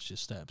that counts your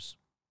steps.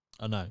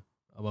 I know,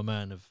 I'm a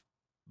man of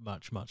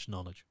much, much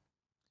knowledge.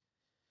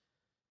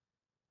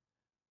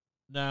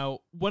 Now,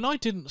 when I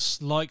didn't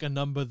like a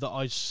number that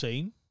I'd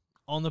seen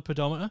on the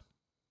pedometer,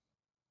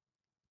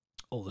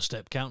 or the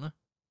step counter,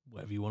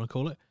 whatever you want to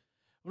call it,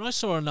 when I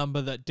saw a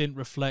number that didn't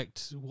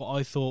reflect what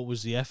I thought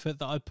was the effort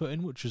that I put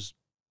in, which was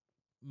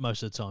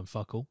most of the time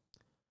fuck all,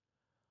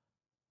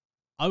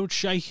 I would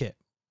shake it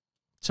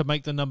to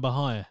make the number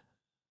higher.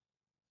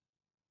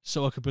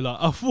 So I could be like,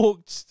 I've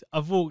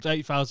walked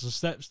 8,000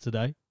 steps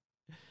today.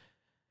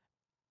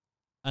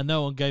 And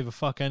no one gave a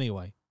fuck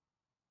anyway.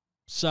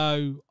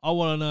 So I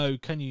want to know,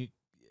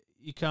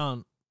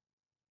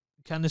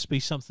 can this be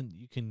something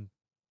you can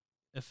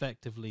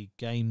effectively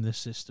game the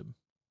system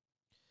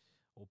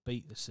or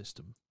beat the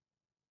system?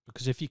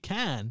 Because if you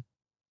can,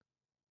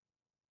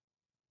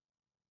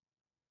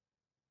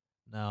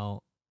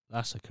 now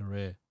that's a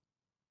career.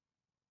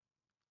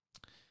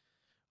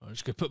 I'm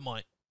just going to put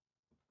my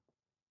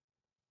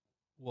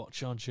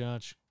watch on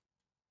charge.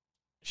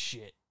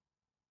 Shit.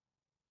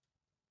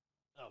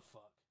 Oh,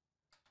 fuck.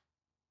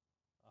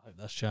 I hope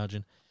that's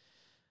charging.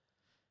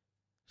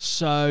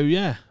 So,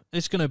 yeah,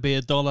 it's going to be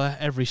 $1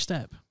 every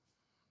step.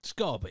 It's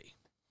got to be.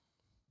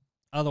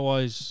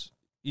 Otherwise,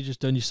 you're just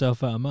doing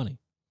yourself out of money.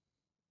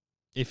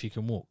 If you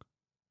can walk.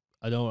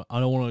 I don't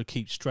want to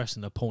keep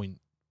stressing the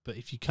point, but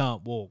if you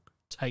can't walk,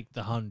 take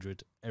the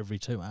 100 every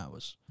 2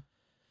 hours?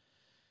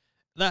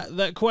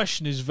 That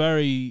question is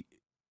very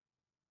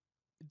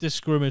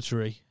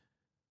discriminatory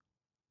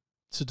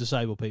to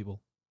disabled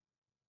people,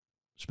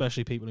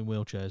 especially people in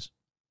wheelchairs.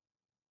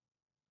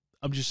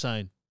 I'm just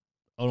saying,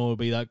 I don't want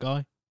to be that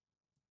guy.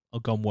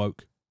 I've gone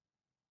woke.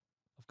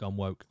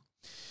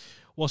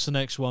 What's the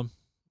next one?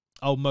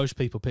 Oh, most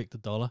people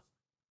picked $1.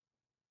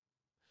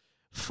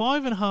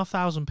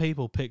 5,500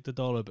 people picked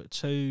 $1,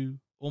 but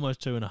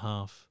almost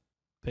 2.5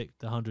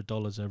 picked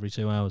 $100 every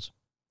 2 hours.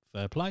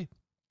 Fair play.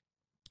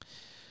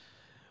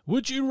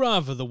 Would you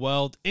rather the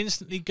world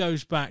instantly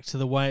goes back to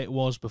the way it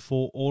was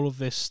before all of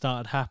this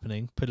started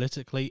happening,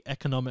 politically,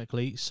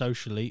 economically,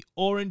 socially,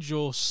 or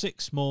endure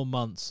 6 more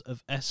months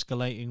of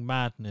escalating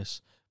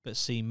madness but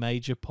see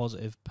major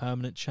positive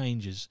permanent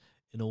changes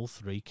in all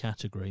 3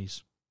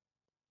 categories?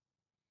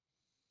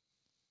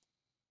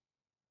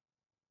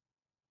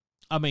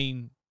 I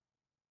mean,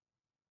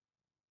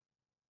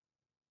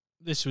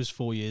 this was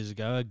 4 years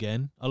ago.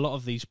 Again, a lot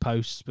of these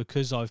posts,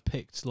 because I've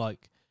picked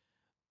like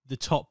the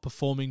top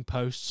performing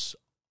posts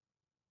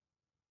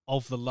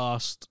of the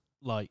last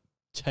like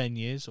 10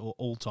 years or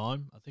all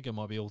time. I think it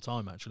might be all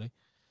time actually.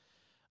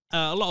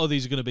 A lot of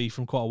these are going to be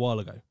from quite a while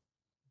ago.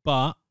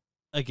 But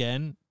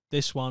again,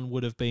 this one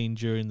would have been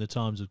during the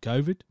times of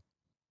COVID.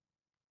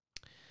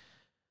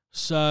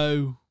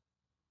 So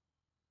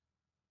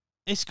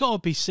it's got to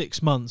be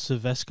 6 months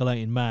of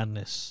escalating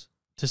madness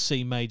to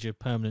see major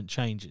permanent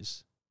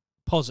changes.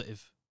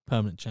 Positive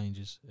permanent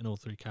changes in all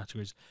 3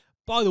 categories.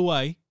 By the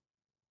way,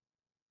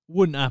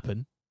 wouldn't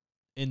happen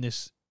in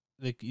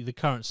the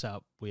current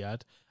setup we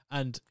had.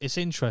 And it's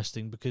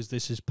interesting because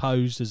this is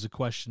posed as a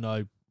question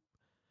I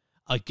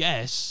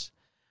guess,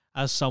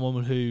 as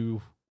someone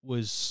who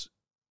was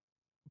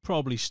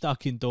probably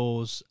stuck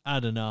indoors,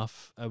 had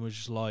enough, and was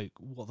just like,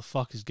 what the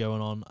fuck is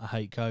going on? I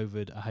hate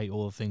COVID. I hate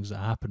all the things that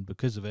happened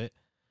because of it.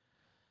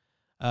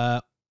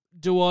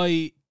 Do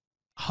I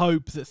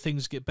hope that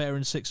things get better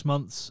in 6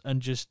 months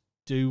and just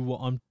do what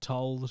I'm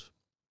told?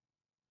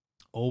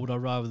 Or would I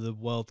rather the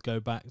world go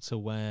back to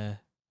where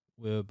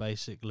we were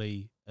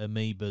basically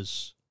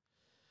amoebas,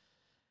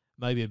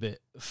 maybe a bit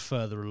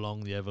further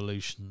along the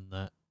evolution than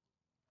that?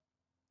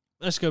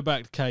 Let's go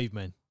back to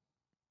cavemen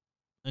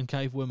and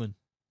cave women,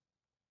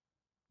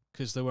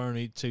 because there were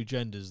only 2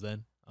 genders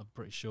then, I'm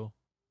pretty sure.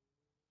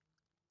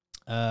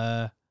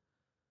 Yeah,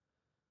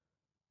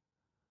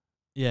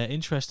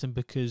 interesting,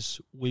 because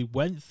we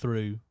went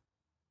through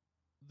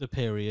the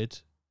period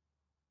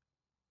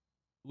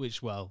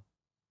which, well,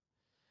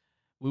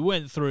 we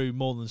went through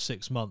more than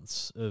 6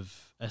 months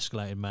of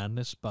escalating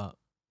madness, but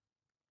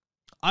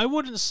I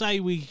wouldn't say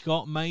we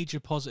got major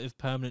positive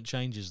permanent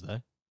changes,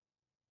 though.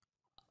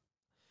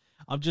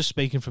 I'm just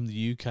speaking from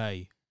the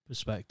UK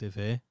perspective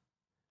here.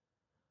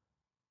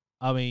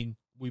 I mean,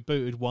 we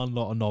booted one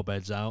lot of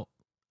knobheads out,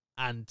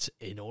 and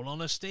in all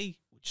honesty,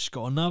 we just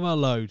got another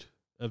load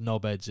of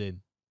knobheads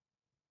in.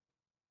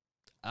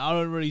 I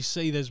don't really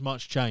see there's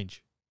much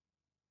change.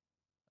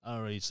 I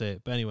don't really see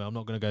it. But anyway, I'm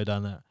not going to go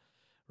down that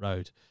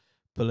road.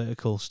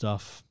 Political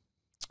stuff.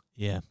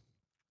 Yeah.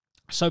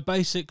 So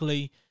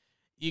basically,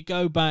 you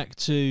go back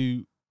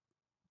to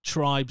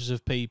tribes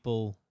of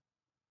people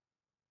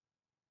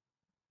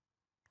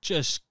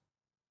just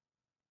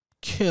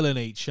killing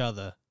each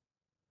other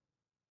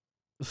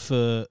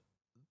for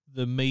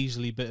the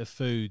measly bit of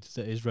food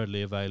that is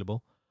readily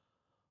available,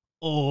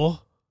 or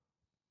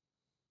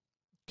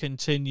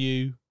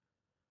continue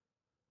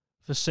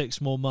for 6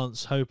 more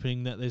months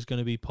hoping that there's going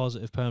to be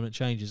positive permanent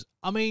changes.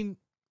 I mean,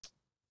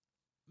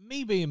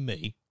 me being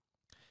me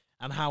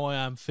and how I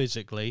am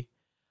physically,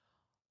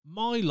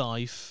 my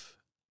life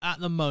at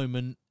the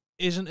moment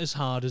isn't as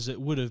hard as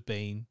it would have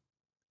been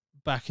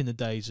back in the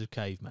days of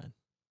caveman.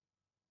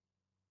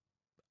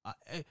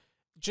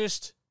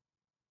 Just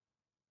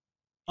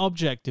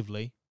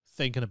objectively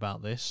thinking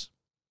about this,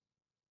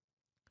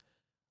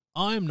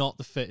 I am not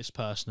the fittest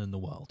person in the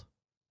world.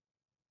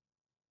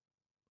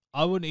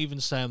 I wouldn't even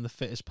say I'm the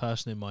fittest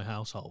person in my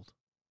household,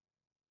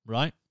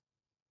 right?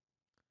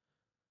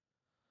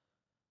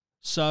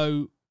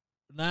 So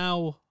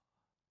now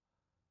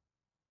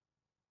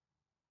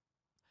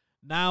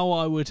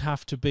I would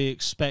have to be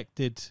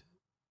expected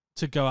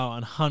to go out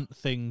and hunt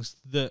things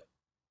that,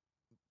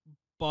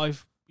 by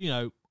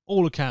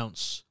all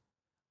accounts,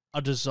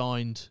 are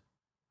designed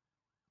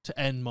to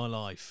end my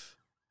life.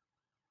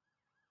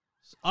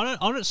 I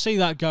don't see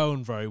that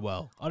going very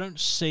well. I don't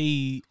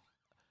see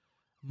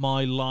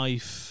my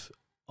life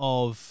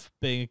of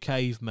being a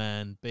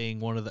caveman, being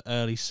one of the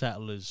early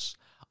settlers.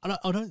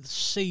 I don't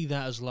see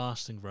that as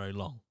lasting very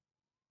long.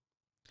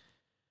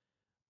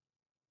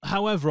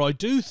 However, I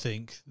do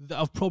think that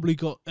I've probably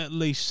got at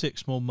least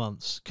 6 more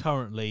months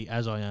currently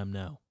as I am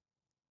now.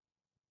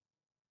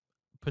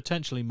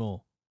 Potentially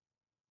more.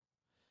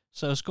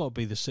 So it's got to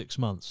be the 6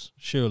 months,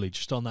 surely,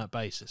 just on that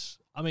basis.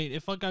 I mean,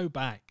 if I go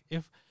back,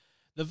 if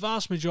the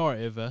vast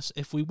majority of us,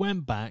 if we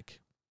went back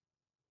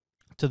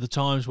to the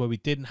times where we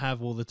didn't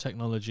have all the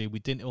technology, we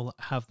didn't all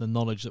have the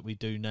knowledge that we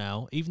do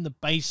now, even the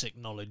basic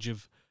knowledge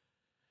of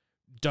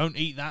don't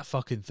eat that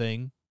fucking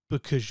thing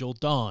because you'll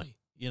die,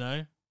 you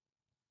know?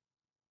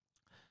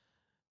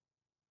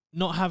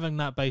 Not having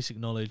that basic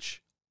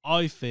knowledge,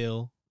 I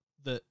feel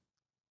that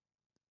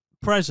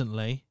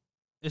presently,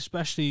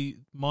 especially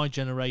my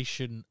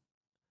generation,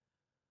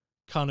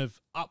 kind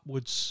of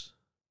upwards,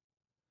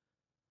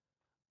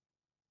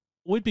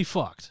 we'd be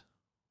fucked.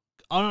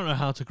 I don't know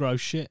how to grow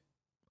shit.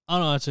 I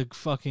don't know how to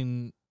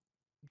fucking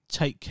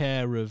take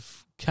care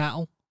of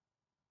cattle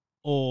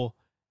or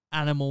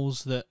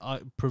animals that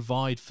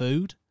provide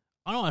food.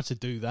 I don't know how to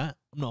do that.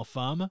 I'm not a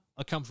farmer.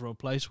 I come from a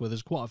place where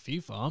there's quite a few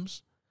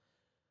farms.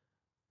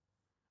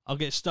 I'll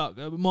get stuck.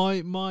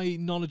 My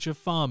knowledge of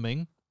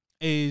farming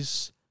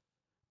is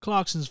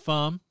Clarkson's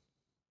farm,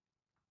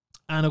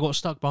 and I got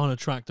stuck behind a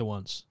tractor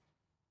once.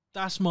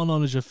 That's my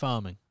knowledge of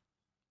farming.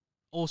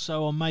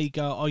 Also, I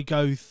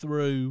go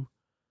through,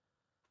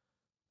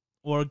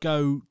 or I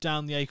go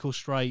down the Acle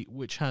Strait,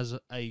 which has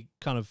a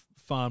kind of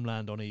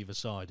farmland on either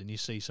side, and you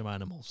see some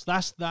animals.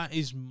 That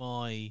is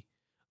my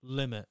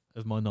limit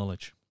of my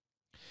knowledge.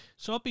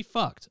 So I'd be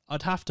fucked.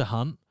 I'd have to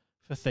hunt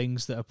for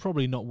things that are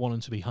probably not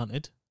wanting to be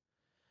hunted.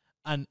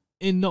 And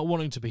in not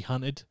wanting to be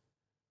hunted,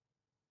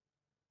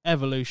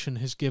 evolution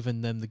has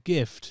given them the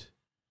gift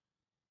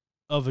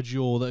of a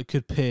jaw that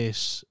could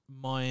pierce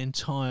my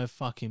entire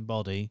fucking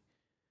body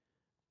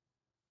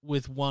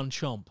with one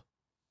chomp.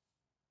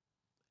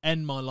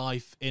 End my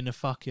life in a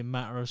fucking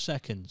matter of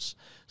seconds.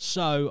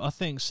 So I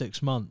think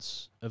 6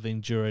 months of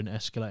enduring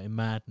escalating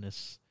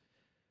madness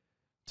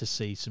to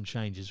see some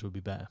changes would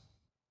be better.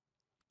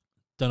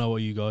 Don't know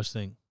what you guys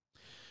think.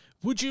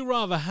 Would you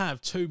rather have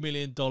 $2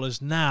 million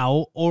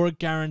now or a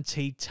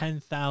guaranteed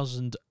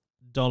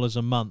 $10,000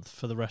 a month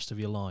for the rest of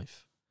your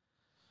life?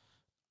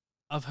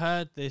 I've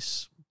heard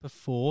this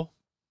before.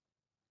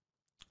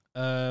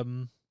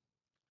 Depends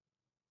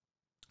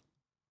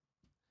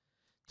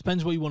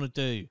what you want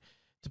to do.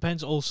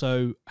 Depends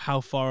also how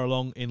far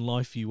along in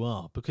life you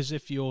are. Because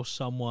if you're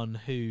someone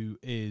who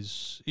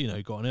is,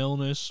 got an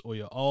illness or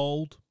you're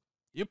old,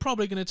 you're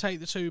probably going to take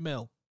the 2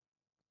 mil.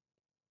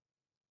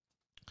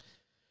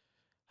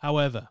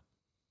 However,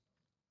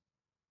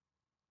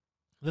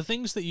 the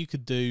things that you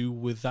could do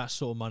with that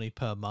sort of money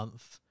per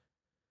month,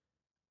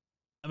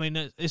 I mean,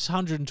 it's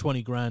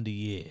 120 grand a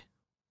year,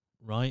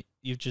 right?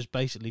 You've just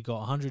basically got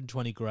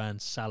 120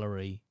 grand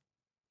salary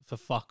for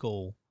fuck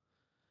all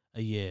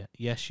a year.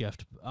 Yes, you have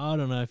to, I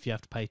don't know if you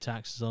have to pay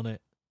taxes on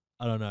it.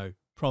 I don't know.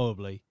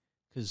 Probably,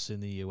 because it's in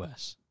the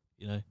US.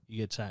 You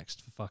get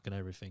taxed for fucking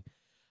everything.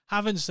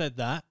 Having said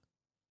that,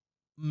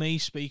 me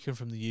speaking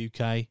from the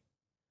UK,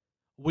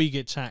 we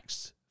get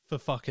taxed for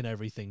fucking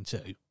everything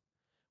too.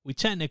 We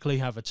technically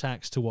have a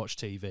tax to watch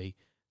TV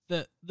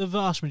that the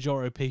vast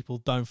majority of people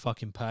don't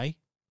fucking pay.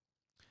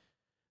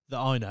 That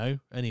I know,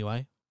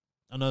 anyway.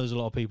 I know there's a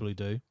lot of people who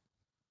do.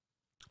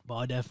 But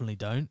I definitely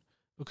don't.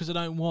 Because I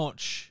don't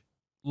watch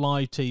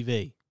live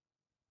TV.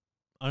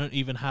 I don't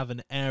even have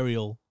an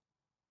aerial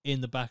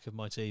in the back of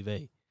my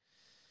TV.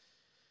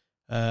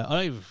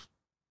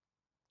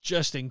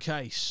 Just in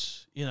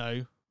case,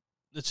 the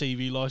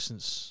TV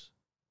license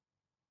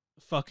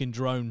fucking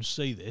drones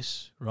see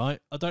this, right?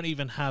 I don't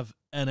even have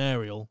an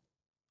aerial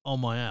on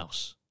my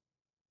house.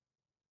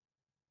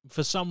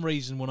 For some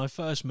reason, when I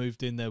first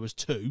moved in, there was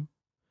 2,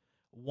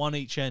 one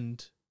each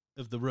end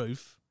of the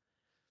roof,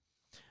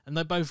 and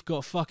they both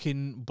got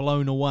fucking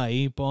blown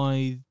away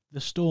by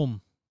the storm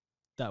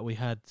that we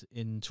had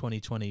in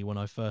 2020 when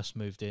I first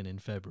moved in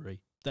February.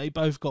 They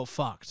both got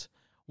fucked.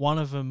 One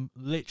of them,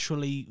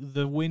 literally,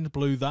 the wind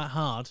blew that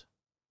hard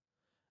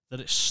that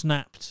it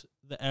snapped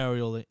the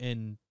aerial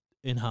in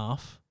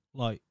half,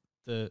 like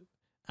the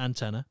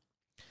antenna.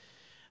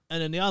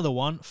 And then the other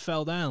one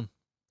fell down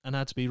and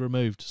had to be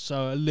removed.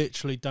 So I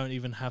literally don't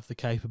even have the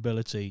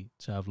capability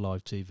to have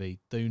live TV.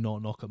 Do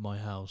not knock at my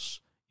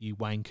house, you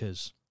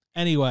wankers.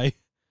 Anyway,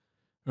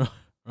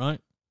 right?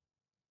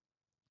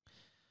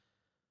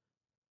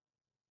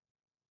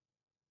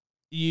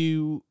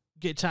 You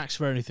get taxed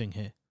for anything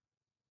here.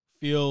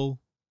 Fuel,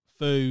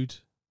 food,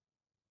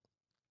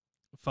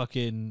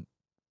 fucking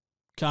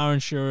car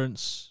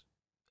insurance,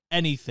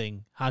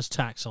 anything has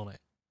tax on it.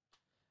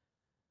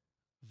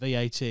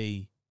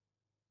 VAT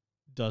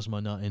does my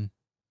nutting.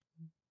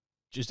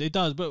 Just, it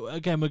does, but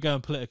again, we're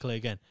going politically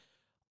again.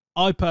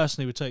 I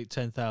personally would take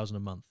 10,000 a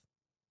month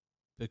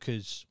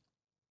because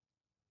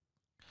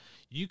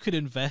you could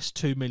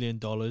invest $2 million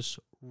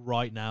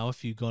right now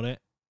if you got it,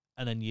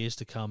 and then years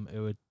to come it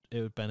would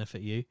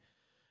benefit you.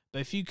 But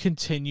if you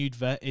continued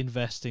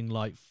investing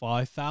like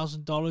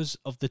 $5,000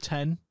 of the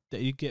 10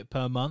 that you get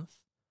per month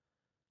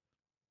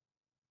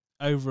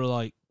over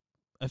like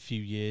a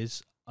few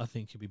years, I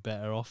think you'd be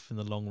better off in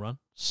the long run.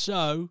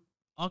 So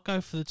I'll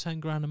go for the 10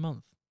 grand a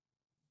month.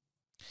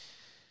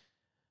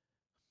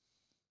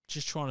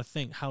 Just trying to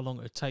think how long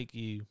it would take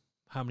you,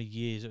 how many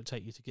years it would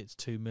take you to get to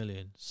 2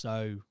 million.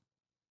 So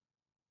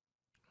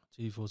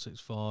 2, 4, 6,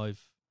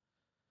 5.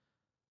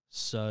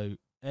 So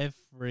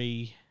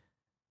every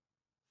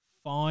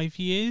 5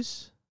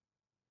 years.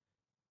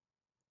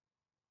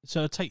 So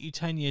it'll take you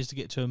 10 years to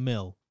get to $1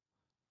 million.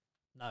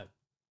 No,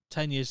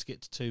 10 years to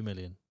get to 2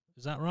 million.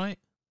 Is that right?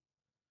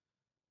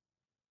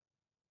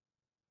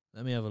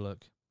 Let me have a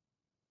look.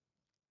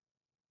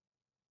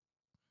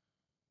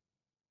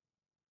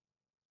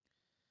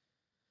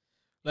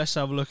 Let's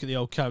have a look at the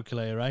old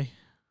calculator, eh?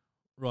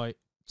 Right,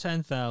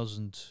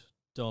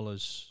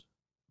 $10,000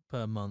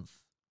 per month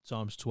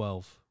times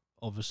 12,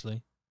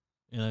 obviously.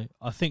 You know,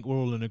 I think we're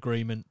all in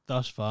agreement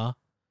thus far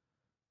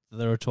that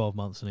there are 12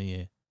 months in a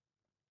year.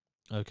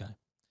 Okay.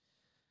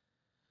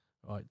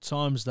 Right,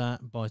 times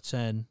that by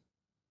 10.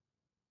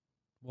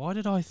 Why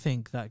did I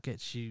think that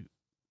gets you?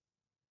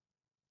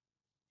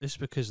 It's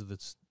because of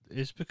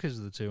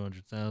the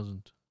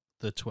 200,000,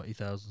 the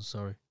 20,000.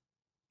 Sorry,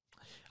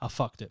 I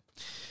fucked it.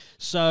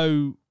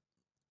 So,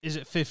 is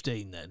it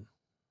 15 then?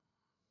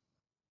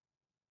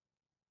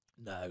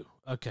 No.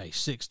 Okay,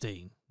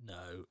 16.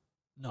 No.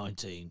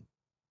 19.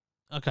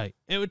 Okay,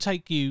 it would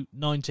take you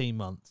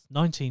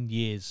 19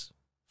 years.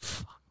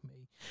 Fuck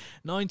me.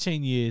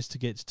 19 years to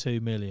get to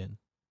 2 million.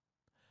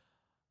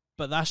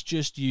 But that's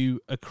just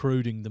you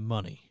accruing the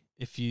money.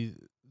 If you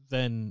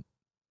then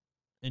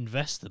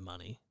invest the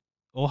money,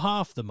 or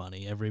half the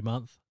money every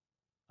month,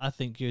 I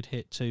think you'd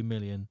hit 2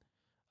 million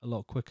a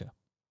lot quicker.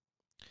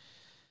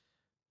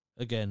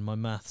 Again, my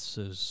maths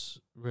has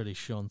really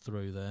shone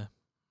through there.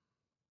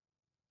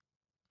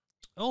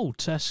 Oh,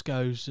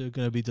 Tesco's are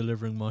going to be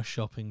delivering my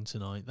shopping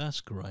tonight.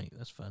 That's great.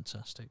 That's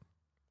fantastic.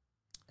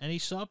 Any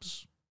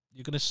subs?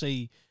 You're going to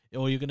see,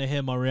 or you're going to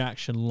hear my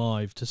reaction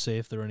live to see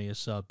if there are any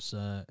subs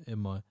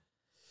in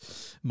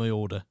my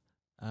order.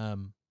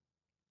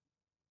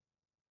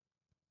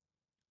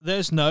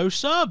 There's no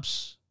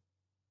subs.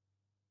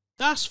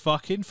 That's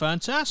fucking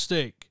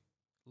fantastic.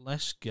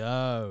 Let's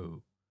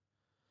go.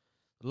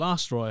 The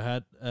last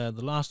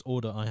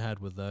order I had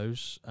with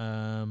those,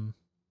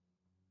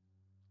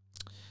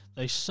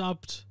 they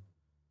subbed,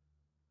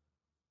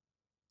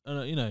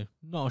 you know,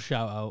 not a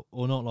shout out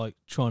or not like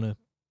trying to,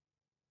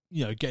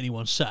 you know, get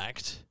anyone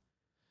sacked.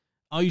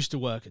 I used to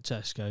work at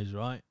Tesco's,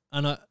 right?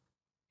 And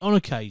on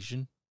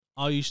occasion,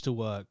 I used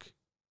to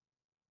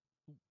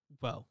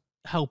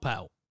help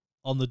out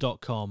on the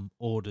 .com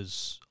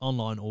orders,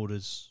 online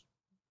orders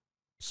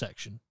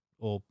section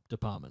or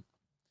department.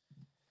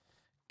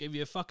 Give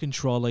you a fucking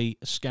trolley,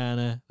 a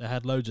scanner. They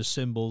had loads of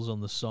symbols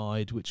on the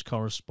side which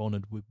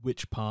corresponded with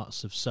which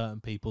parts of certain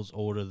people's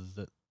order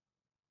that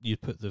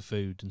you'd put the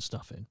food and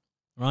stuff in,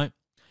 right?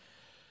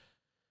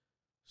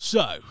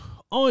 So,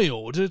 I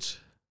ordered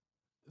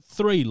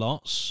 3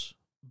 lots.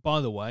 By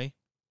the way,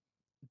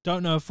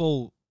 don't know if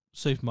all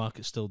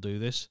supermarkets still do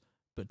this,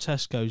 but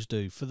Tesco's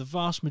do. For the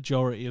vast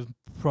majority of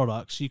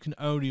products, you can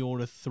only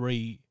order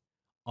 3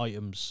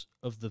 items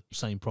of the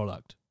same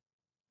product.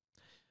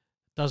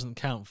 Doesn't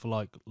count for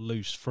like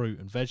loose fruit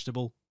and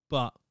vegetable,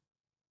 but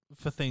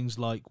for things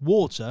like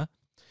water,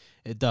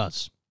 it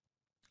does.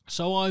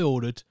 So I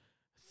ordered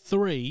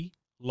 3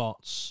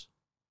 lots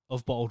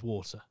of bottled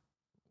water.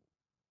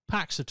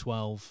 Packs of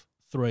 12,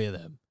 3 of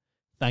them.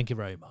 Thank you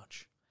very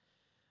much.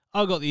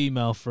 I got the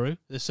email through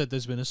that said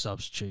there's been a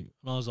substitute.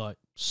 And I was like,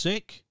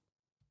 sick.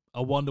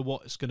 I wonder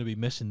what it's going to be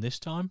missing this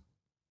time.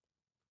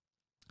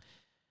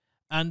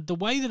 And the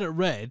way that it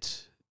read,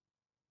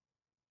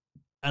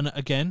 and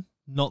again,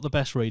 not the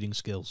best reading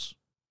skills.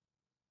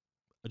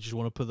 I just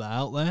want to put that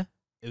out there.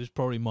 It was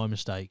probably my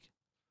mistake.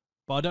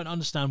 But I don't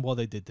understand why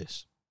they did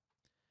this.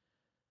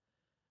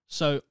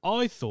 So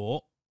I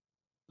thought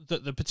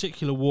that the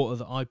particular water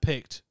that I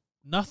picked,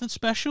 nothing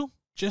special,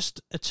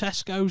 just a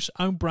Tesco's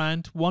own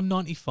brand,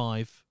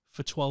 $1.95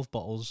 for 12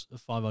 bottles of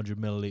 500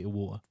 milliliter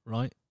water,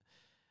 right?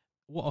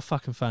 What a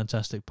fucking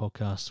fantastic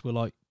podcast. We're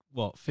like,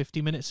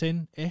 50 minutes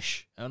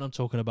in-ish? And I'm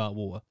talking about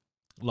water.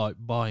 Like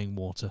buying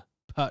water,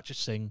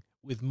 purchasing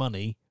with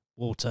money,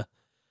 water.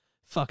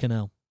 Fucking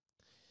hell.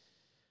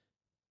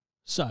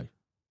 So,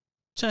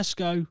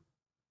 Tesco,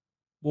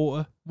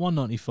 water,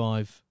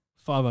 $1.95,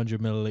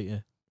 500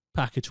 milliliter,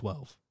 pack of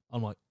 12.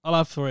 I'm like, I'll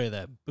have 3 of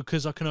them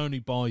because I can only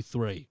buy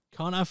 3.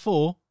 Can't have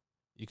 4,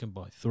 you can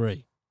buy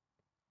 3.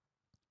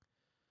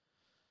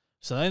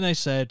 So then they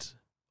said,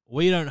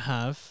 we don't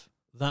have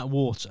that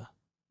water.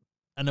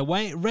 And the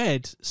way it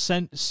read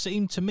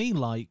seemed to me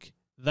like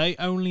they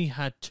only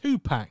had 2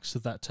 packs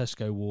of that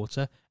Tesco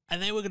water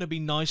and they were going to be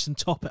nice and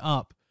top it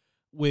up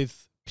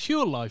with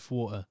Pure Life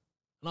water.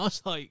 And I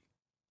was like,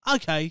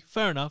 okay,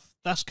 fair enough.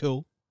 That's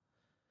cool.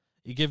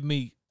 You give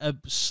me a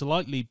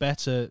slightly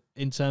better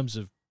in terms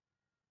of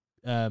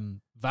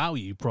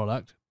value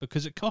product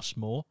because it costs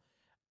more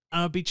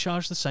and I'd be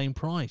charged the same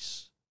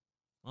price.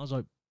 I was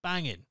like,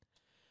 banging.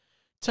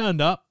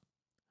 Turned up,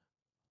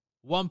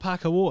 1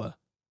 pack of water.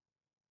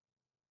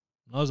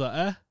 And I was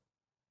like,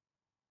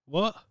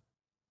 what?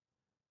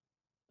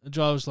 The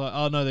driver was like,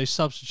 oh no, they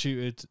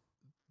substituted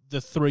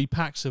the 3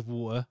 packs of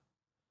water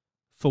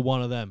for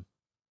 1 of them.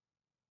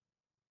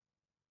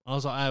 I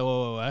was like, hey,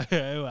 whoa,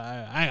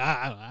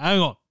 hang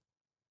on.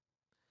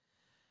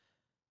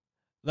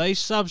 They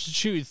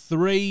substituted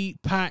 3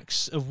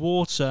 packs of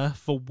water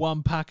for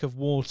 1 pack of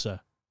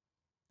water.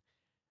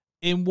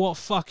 In what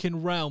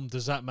fucking realm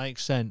does that make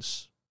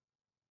sense?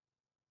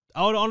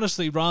 I would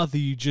honestly rather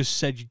you just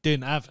said you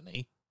didn't have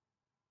any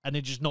and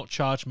then just not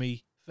charge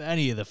me for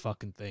any of the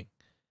fucking thing.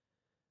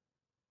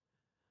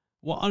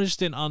 Well, I just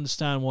didn't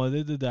understand why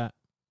they did that.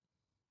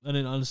 I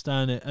didn't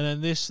understand it. And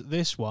then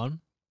this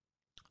one,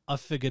 I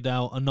figured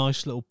out a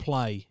nice little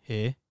play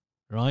here,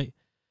 right?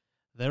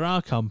 There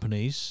are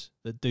companies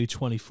that do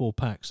 24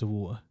 packs of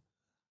water.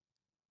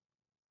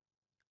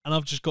 And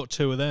I've just got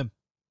 2 of them.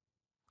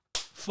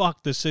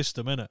 Fuck the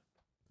system, innit?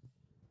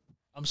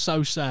 I'm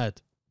so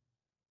sad.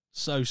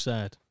 So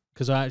sad.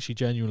 Because I actually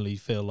genuinely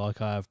feel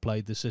like I have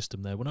played the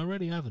system there when I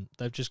really haven't.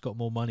 They've just got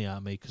more money out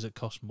of me because it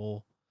costs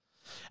more.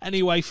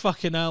 Anyway,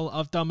 fucking hell,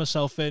 I've done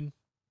myself in.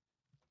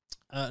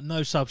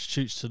 No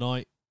substitutes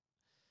tonight.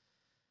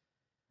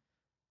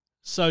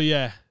 So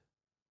yeah,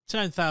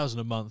 10,000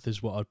 a month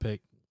is what I'd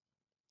pick.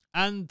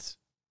 And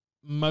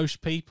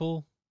most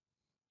people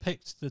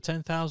picked the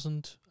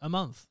 10,000 a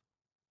month.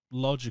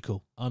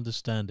 Logical.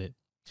 Understand it.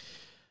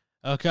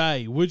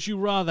 Okay, would you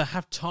rather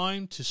have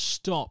time to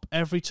stop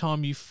every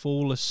time you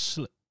fall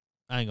asleep?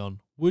 Hang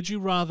on. Would you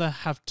rather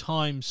have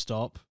time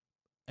stop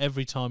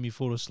every time you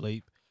fall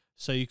asleep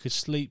so you could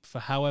sleep for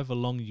however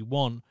long you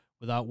want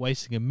without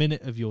wasting a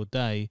minute of your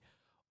day,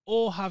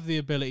 or have the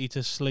ability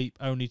to sleep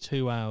only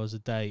 2 hours a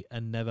day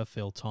and never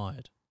feel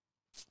tired?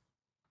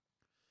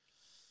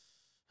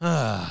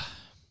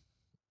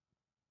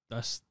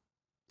 That's,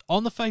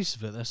 on the face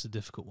of it, that's a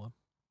difficult one.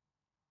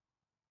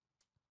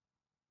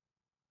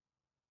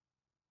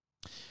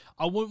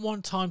 I wouldn't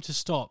want time to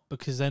stop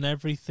because then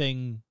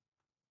everything...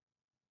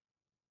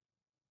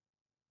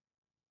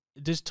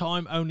 Does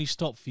time only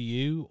stop for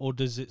you, or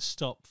does it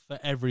stop for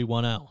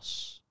everyone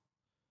else?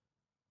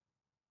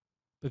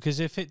 Because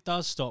if it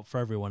does stop for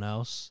everyone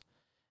else,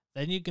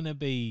 then you're going to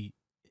be...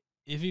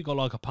 If you've got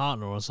like a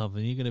partner or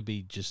something, you're going to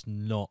be just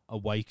not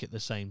awake at the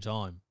same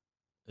time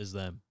as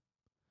them.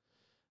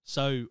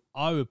 So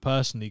I would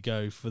personally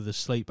go for the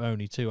sleep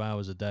only 2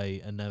 hours a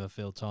day and never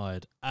feel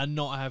tired and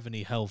not have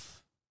any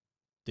health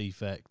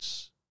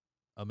defects.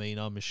 I mean,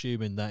 I'm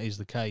assuming that is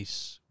the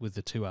case with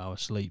the 2 hour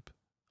sleep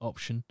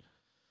option.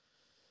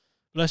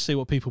 But let's see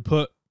what people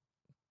put.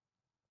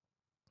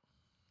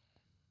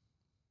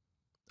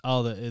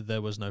 Oh,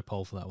 there was no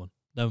poll for that one.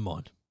 Never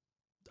mind.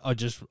 I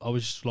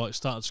was just like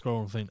started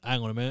scrolling and thinking,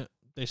 hang on a minute,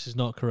 this is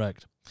not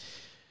correct.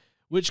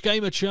 Which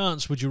game of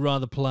chance would you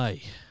rather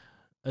play?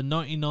 A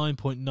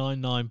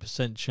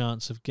 99.99%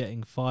 chance of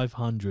getting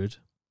 500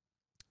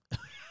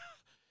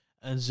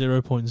 and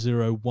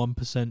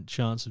 0.01%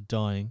 chance of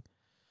dying.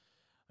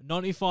 A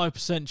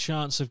 95%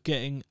 chance of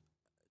getting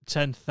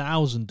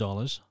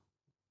 $10,000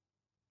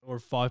 or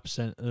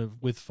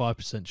 5% with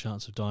 5%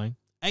 chance of dying.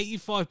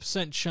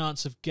 85%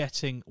 chance of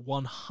getting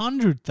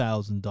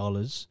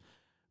 $100,000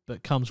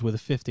 but comes with a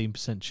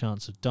 15%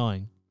 chance of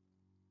dying.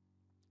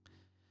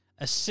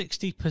 A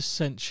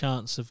 60%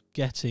 chance of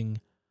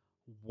getting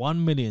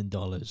 $1 million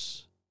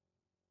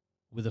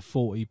with a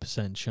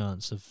 40%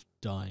 chance of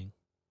dying.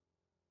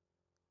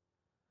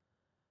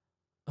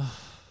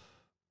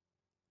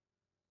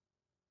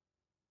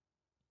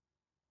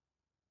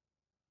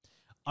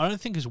 I don't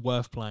think it's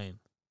worth playing.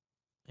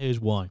 Here's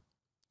why.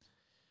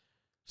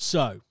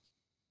 So,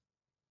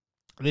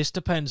 this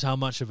depends how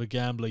much of a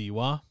gambler you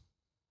are.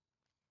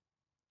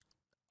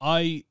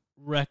 I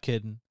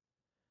reckon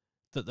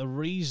that the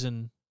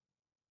reason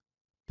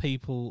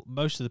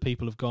most of the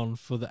people have gone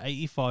for the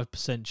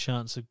 85%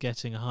 chance of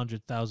getting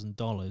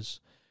 $100,000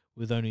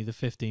 with only the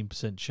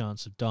 15%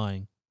 chance of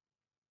dying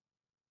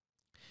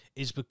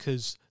is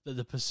because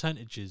the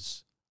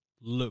percentages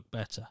look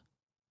better,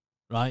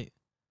 right?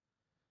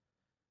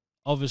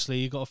 Obviously,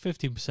 you've got a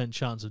 15%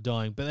 chance of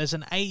dying, but there's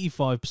an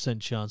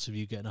 85% chance of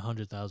you getting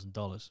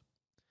 $100,000.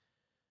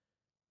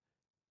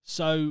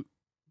 So,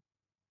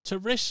 to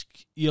risk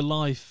your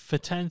life for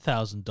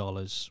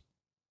 $10,000,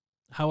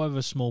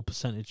 however small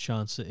percentage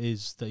chance it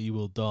is that you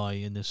will die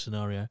in this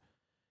scenario,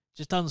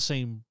 just doesn't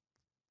seem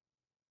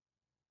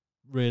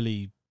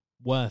really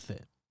worth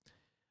it.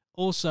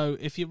 Also,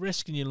 if you're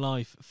risking your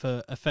life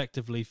for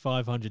effectively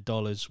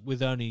 $500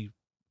 with only,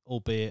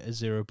 albeit a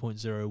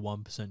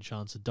 0.01%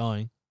 chance of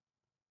dying,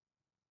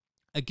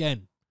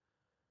 again,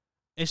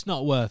 it's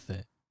not worth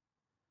it.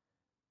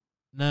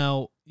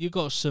 Now, you've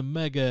got some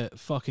mega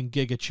fucking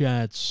giga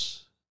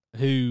chads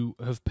who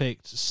have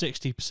picked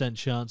 60%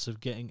 chance of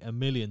getting $1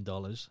 million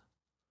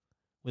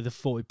with a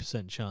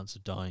 40% chance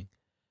of dying.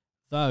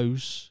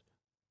 Those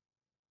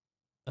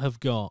have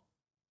got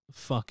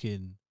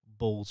fucking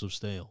balls of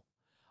steel.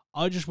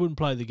 I just wouldn't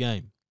play the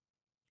game.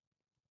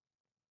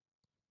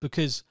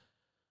 Because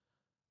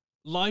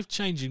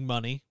life-changing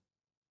money,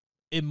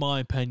 in my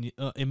opinion,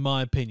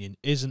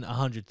 isn't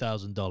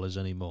 $100,000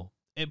 anymore.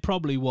 It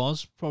probably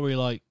was,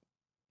 like,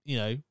 you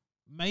know,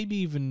 maybe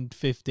even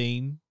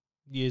 15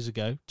 years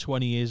ago,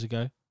 20 years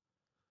ago.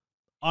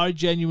 I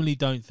genuinely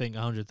don't think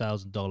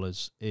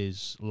 $100,000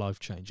 is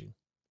life-changing.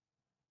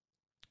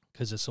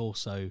 Because it's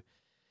also,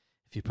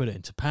 if you put it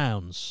into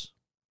pounds,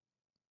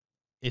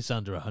 it's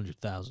under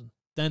 100,000.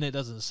 Then it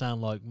doesn't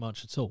sound like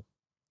much at all.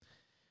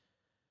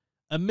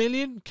 $1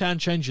 million can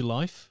change your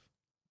life.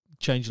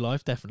 change your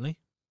life, definitely.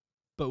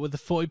 But with the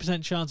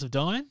 40% chance of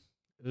dying,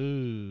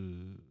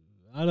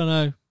 I don't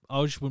know.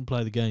 I just wouldn't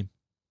play the game.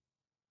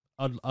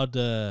 I'd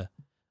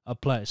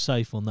play it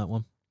safe on that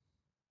one.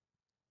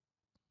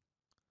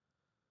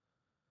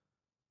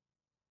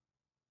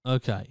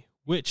 Okay.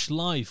 Which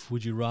life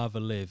would you rather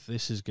live?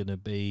 This is going to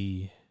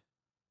be...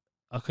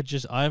 I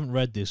haven't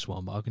read this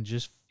one, but I can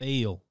just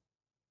feel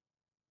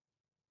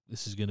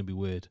this is going to be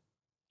weird.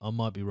 I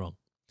might be wrong.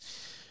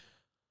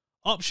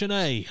 Option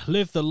A,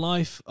 live the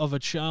life of a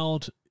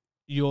child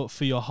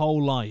for your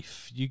whole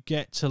life. You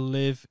get to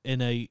live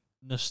in a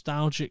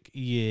nostalgic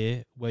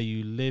year where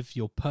you live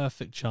your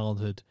perfect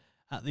childhood.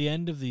 At the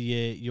end of the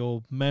year,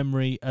 your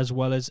memory, as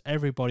well as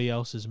everybody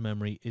else's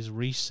memory, is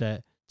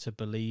reset to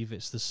believe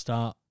it's the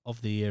start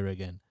of the year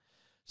again.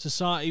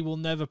 Society will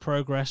never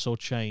progress or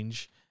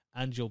change,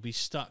 and you'll be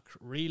stuck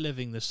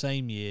reliving the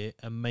same year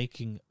and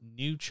making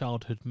new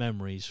childhood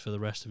memories for the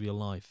rest of your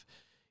life.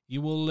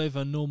 You will live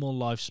a normal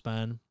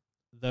lifespan,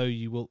 though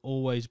you will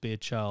always be a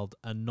child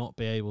and not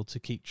be able to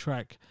keep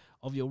track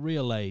of your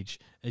real age,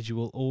 as you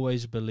will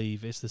always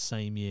believe it's the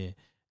same year.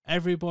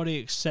 Everybody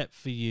except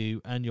for you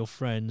and your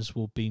friends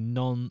will be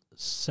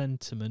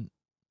non-sentient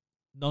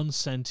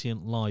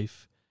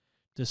life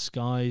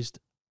disguised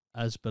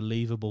as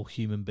believable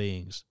human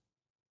beings.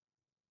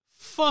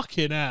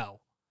 Fucking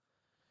hell.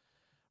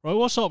 Right,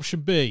 what's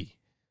option B?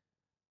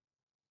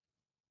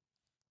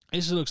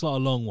 This looks like a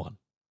long one.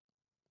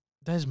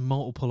 There's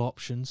multiple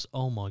options.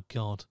 Oh my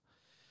God.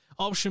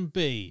 Option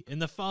B. In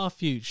the far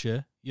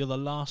future, you're the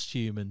last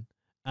human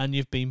and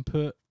you've been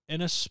put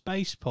in a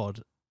space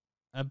pod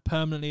and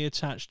permanently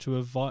attached to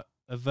a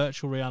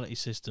virtual reality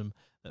system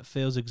that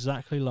feels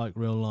exactly like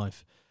real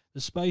life.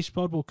 The space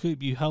pod will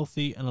keep you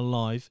healthy and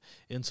alive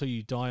until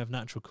you die of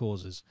natural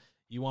causes.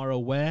 You are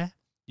aware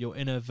you're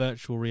in a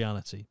virtual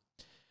reality.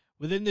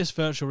 Within this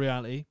virtual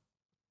reality,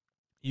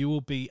 you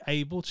will be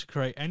able to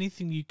create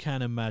anything you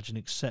can imagine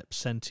except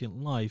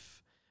sentient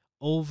life.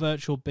 All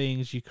virtual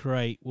beings you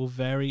create will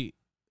very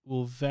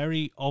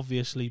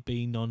obviously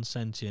be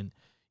non-sentient.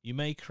 You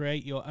may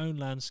create your own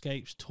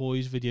landscapes,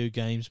 toys, video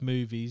games,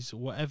 movies,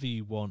 whatever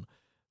you want.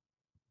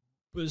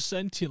 But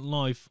sentient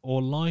life,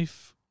 or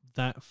life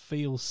that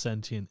feels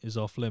sentient, is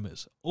off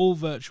limits. All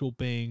virtual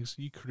beings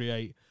you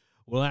create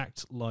will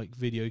act like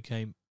video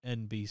game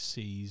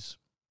NPCs,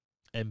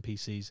 and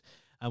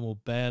will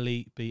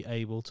barely be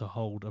able to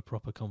hold a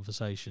proper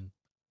conversation.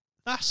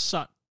 That's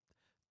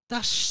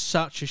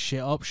such a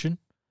shit option.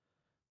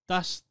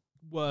 That's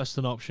worse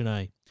than option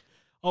A.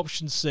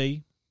 Option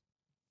C.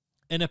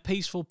 In a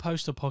peaceful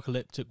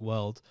post-apocalyptic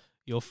world,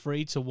 you're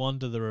free to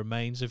wander the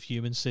remains of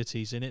human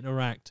cities and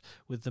interact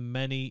with the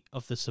many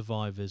of the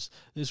survivors.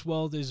 This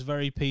world is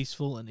very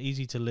peaceful and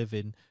easy to live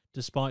in,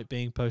 despite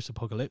being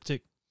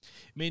post-apocalyptic,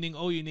 meaning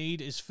all you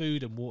need is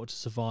food and water to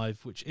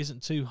survive, which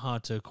isn't too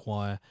hard to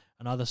acquire,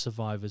 and other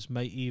survivors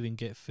may even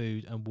get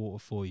food and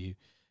water for you.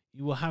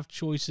 You will have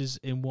choices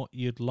in what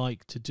you'd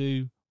like to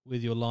do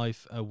with your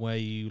life and where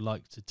you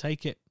like to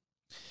take it.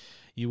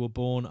 You were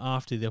born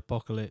after the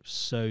apocalypse,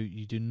 so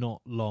you do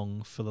not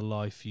long for the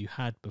life you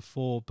had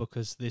before,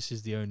 because this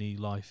is the only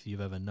life you've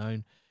ever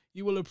known.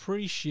 You will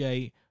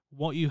appreciate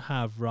what you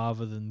have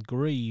rather than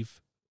grieve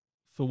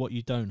for what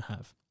you don't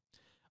have.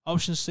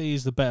 Option C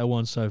is the better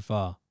one so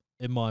far,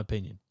 in my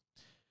opinion.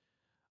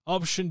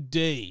 Option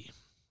D.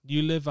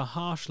 You live a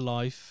harsh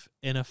life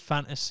in a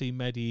fantasy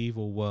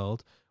medieval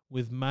world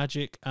with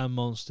magic and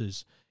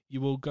monsters.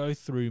 You will go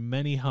through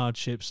many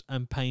hardships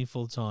and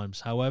painful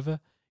times. However,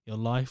 your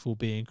life will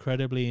be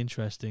incredibly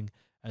interesting,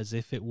 as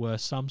if it were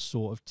some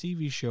sort of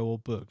TV show or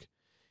book.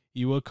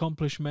 You will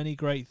accomplish many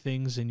great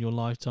things in your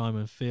lifetime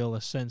and feel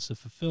a sense of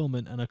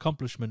fulfillment and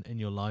accomplishment in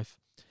your life,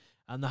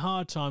 and the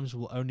hard times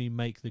will only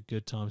make the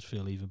good times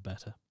feel even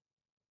better.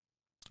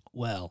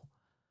 Well,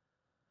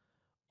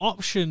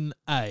 option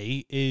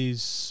A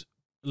is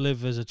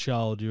live as a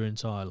child your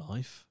entire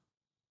life.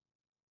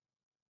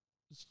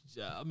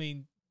 I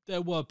mean,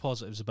 there were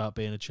positives about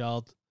being a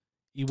child.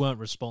 You weren't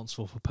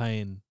responsible for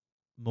paying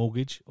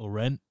mortgage or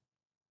rent,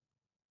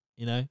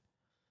 you know.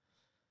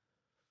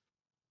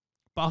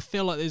 But I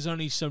feel like there's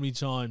only so many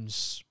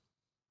times,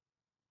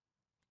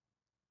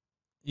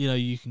 you know,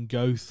 you can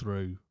go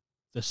through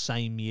the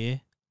same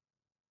year.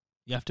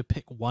 You have to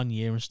pick one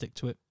year and stick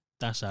to it.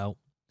 That's out.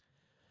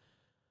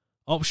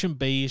 Option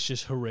B is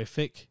just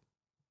horrific.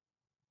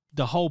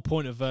 The whole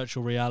point of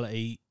virtual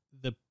reality,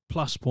 the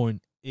plus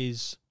point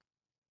is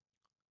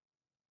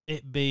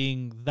it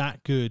being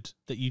that good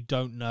that you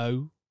don't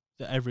know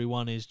that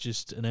everyone is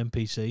just an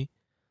NPC.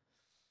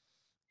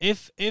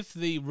 If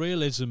the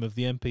realism of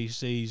the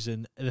NPCs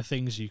and the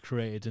things you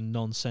created and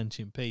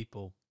non-sentient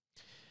people,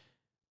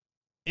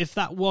 if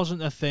that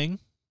wasn't a thing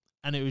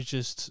and it was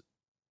just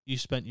you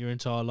spent your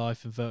entire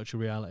life in virtual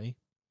reality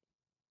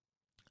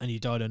and you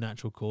died of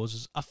natural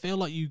causes, I feel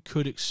like you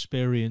could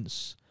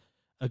experience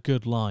a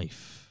good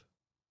life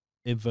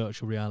in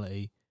virtual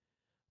reality,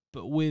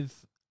 but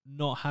with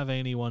not having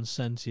anyone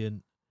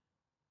sentient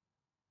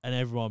and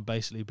everyone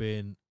basically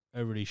being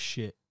a really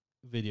shit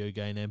video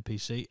game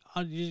NPC,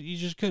 you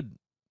just couldn't.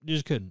 You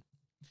just couldn't.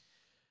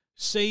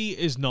 C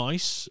is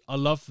nice. I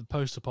love the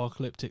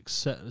post-apocalyptic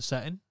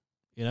setting.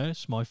 You know,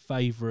 it's my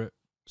favourite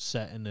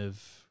setting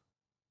of,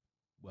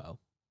 well,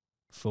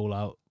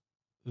 Fallout.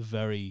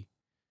 Very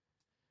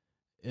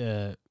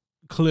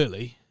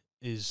clearly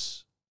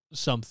is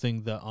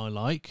something that I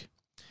like.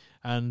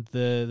 And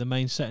the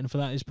main setting for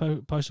that is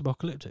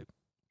post-apocalyptic.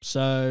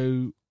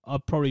 So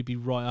I'd probably be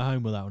right at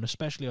home with that one.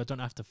 Especially I don't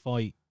have to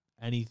fight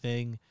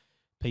anything.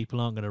 People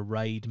aren't going to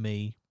raid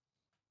me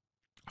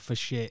for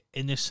shit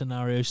in this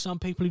scenario. Some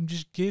people even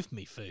just give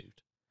me food.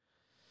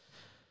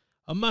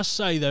 I must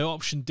say, though,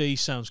 option D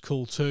sounds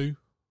cool too.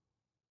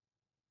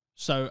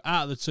 So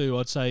out of the two,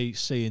 I'd say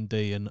C and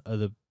D are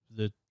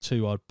the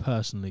two I'd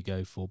personally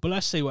go for. But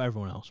let's see what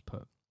everyone else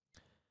put.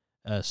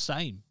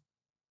 Same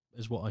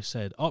as what I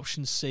said.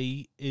 Option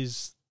C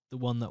is the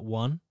one that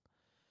won,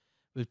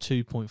 with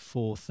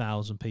 2.4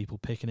 thousand people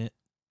picking it.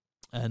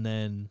 And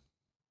then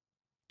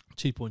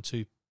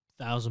 2.2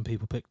 thousand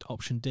people picked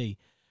option D.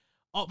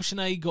 Option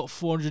A got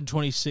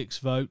 426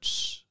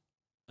 votes,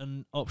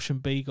 and option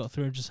B got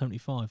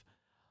 375.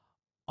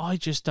 I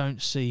just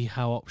don't see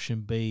how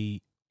option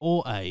B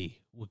or A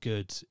were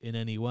good in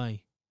any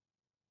way.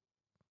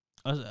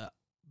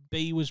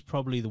 B was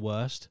probably the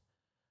worst.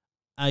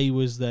 A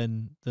was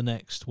then the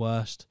next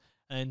worst.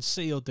 And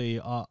C or D,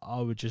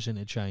 I would just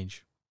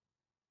interchange.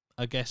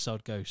 I guess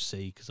I'd go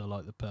C because I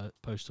like the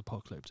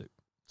post-apocalyptic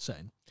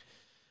setting.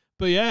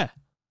 But yeah,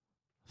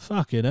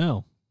 fucking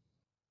hell.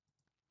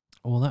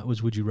 Well, that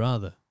was Would You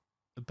Rather.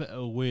 A bit of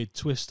a weird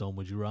twist on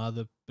Would You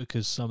Rather,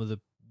 because some of the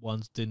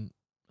ones didn't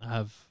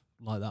have,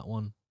 like that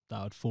one,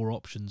 that had 4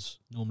 options.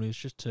 Normally it's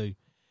just 2.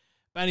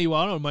 But anyway,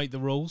 I don't make the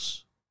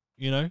rules,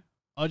 you know.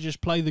 I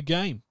just play the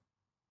game.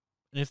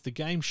 And if the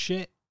game's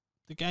shit,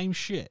 the game's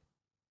shit.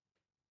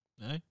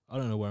 No? I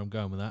don't know where I'm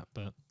going with that,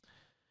 but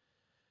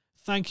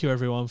thank you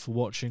everyone for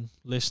watching,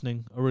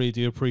 listening. I really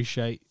do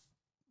appreciate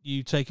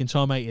you taking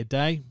time out of your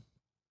day.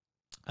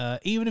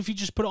 Even if you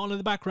just put it on in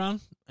the background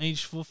and you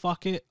just feel,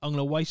 fuck it, I'm going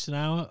to waste an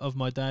hour of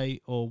my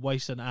day or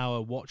waste an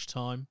hour watch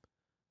time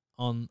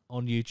on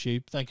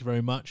YouTube. Thank you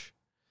very much.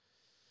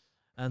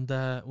 And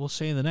we'll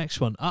see you in the next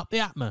one. Up the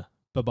APMA.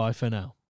 Bye-bye for now.